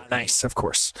yeah. nice, of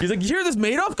course. He's like, you hear this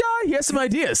Madoff guy? He has some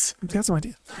ideas. Got some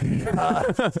idea.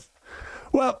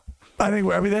 Well, I think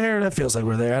we're there. That feels like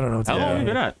we're there. I don't know. What How long have you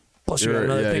been at? Plus, you got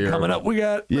another thing you're- coming up. We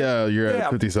got. Yeah, you're Yeah.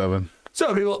 at 57.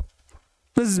 So, people,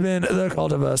 this has been The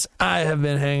Cult of Us. I have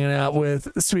been hanging out with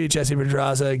sweet Jesse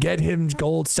Pedraza. Get him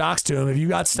gold stocks to him. If you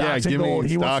got stocks in give me gold,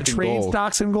 he wants stock to in trade gold.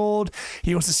 stocks in gold.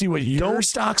 He wants to see what your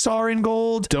stocks are in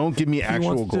gold. Don't give me He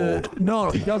actual wants to- gold. No,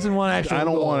 he doesn't want actual I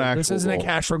don't gold. want This actual isn't a gold.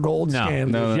 cash for gold No. scam.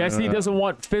 No. Jesse doesn't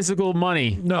want physical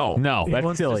money. No, he that's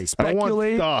wants silly. to I want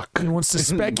speculate. stock. He wants to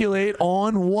speculate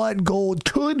on what gold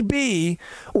could be,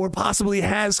 or possibly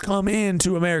has come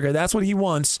into America. That's what he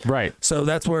wants. Right. So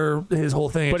that's where his whole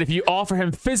thing. But if you offer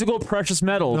him physical precious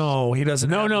metals, no, he doesn't.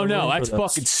 no, have no, the room for that's those.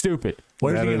 fucking stupid.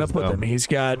 Where's he That gonna is put dumb. them? He's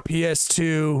got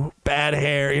PS2, bad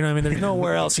hair. You know what I mean? There's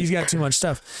nowhere else. He's got too much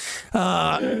stuff.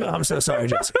 I'm so sorry,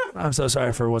 Jesse. I'm so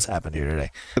sorry for what's happened here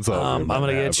today. It's all I'm good. gonna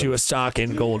That get happens. you a stock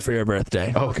in gold for your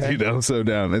birthday. Oh, dude, I'm so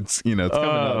down. It's it's coming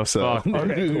up. So fuck.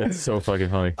 That's so fucking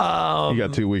funny. you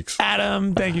got 2 weeks.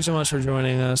 Adam, thank you so much for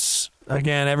joining us.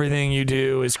 Again, everything you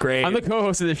do is great. I'm the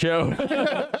co-host of the show.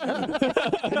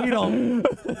 we don't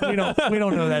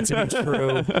know that to be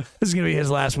true. This is gonna be his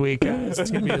last week, guys.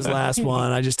 It's gonna be his last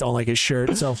one. I just don't like his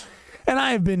shirt. So, and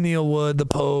I have been Neil Wood, the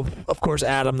Pope, of course,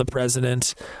 Adam, the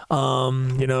president.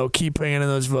 Keep bringing in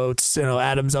those votes.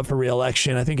 Adam's up for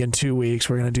re-election. I think in 2 weeks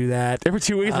we're gonna do that. Every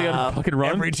 2 weeks, I gotta fucking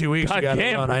run. Every 2 weeks, God you gotta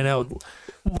damn. run. I know.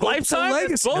 Lifetime?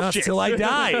 That's No, bullshit. it's till I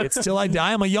die. It's till I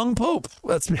die. I'm a young pope.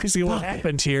 That's basically what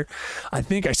happened here. I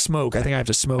think I smoke. I think I have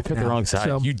to smoke. Got the now. wrong side.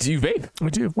 So, You do vape. we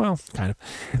do. Well, kind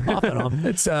of. Off and on.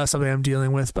 It's something I'm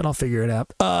dealing with, but I'll figure it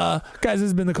out. Guys, this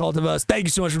has been The Cult of Us. Thank you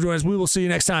so much for joining us. We will see you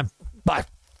next time. Bye.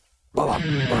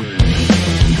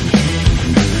 Bye-bye.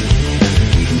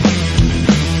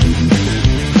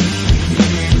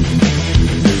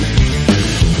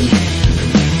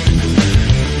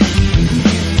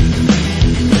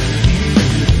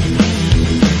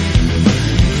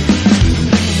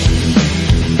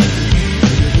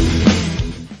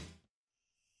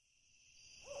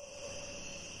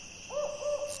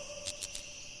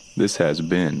 This has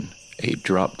been a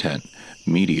Drop Tent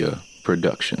Media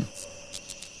production.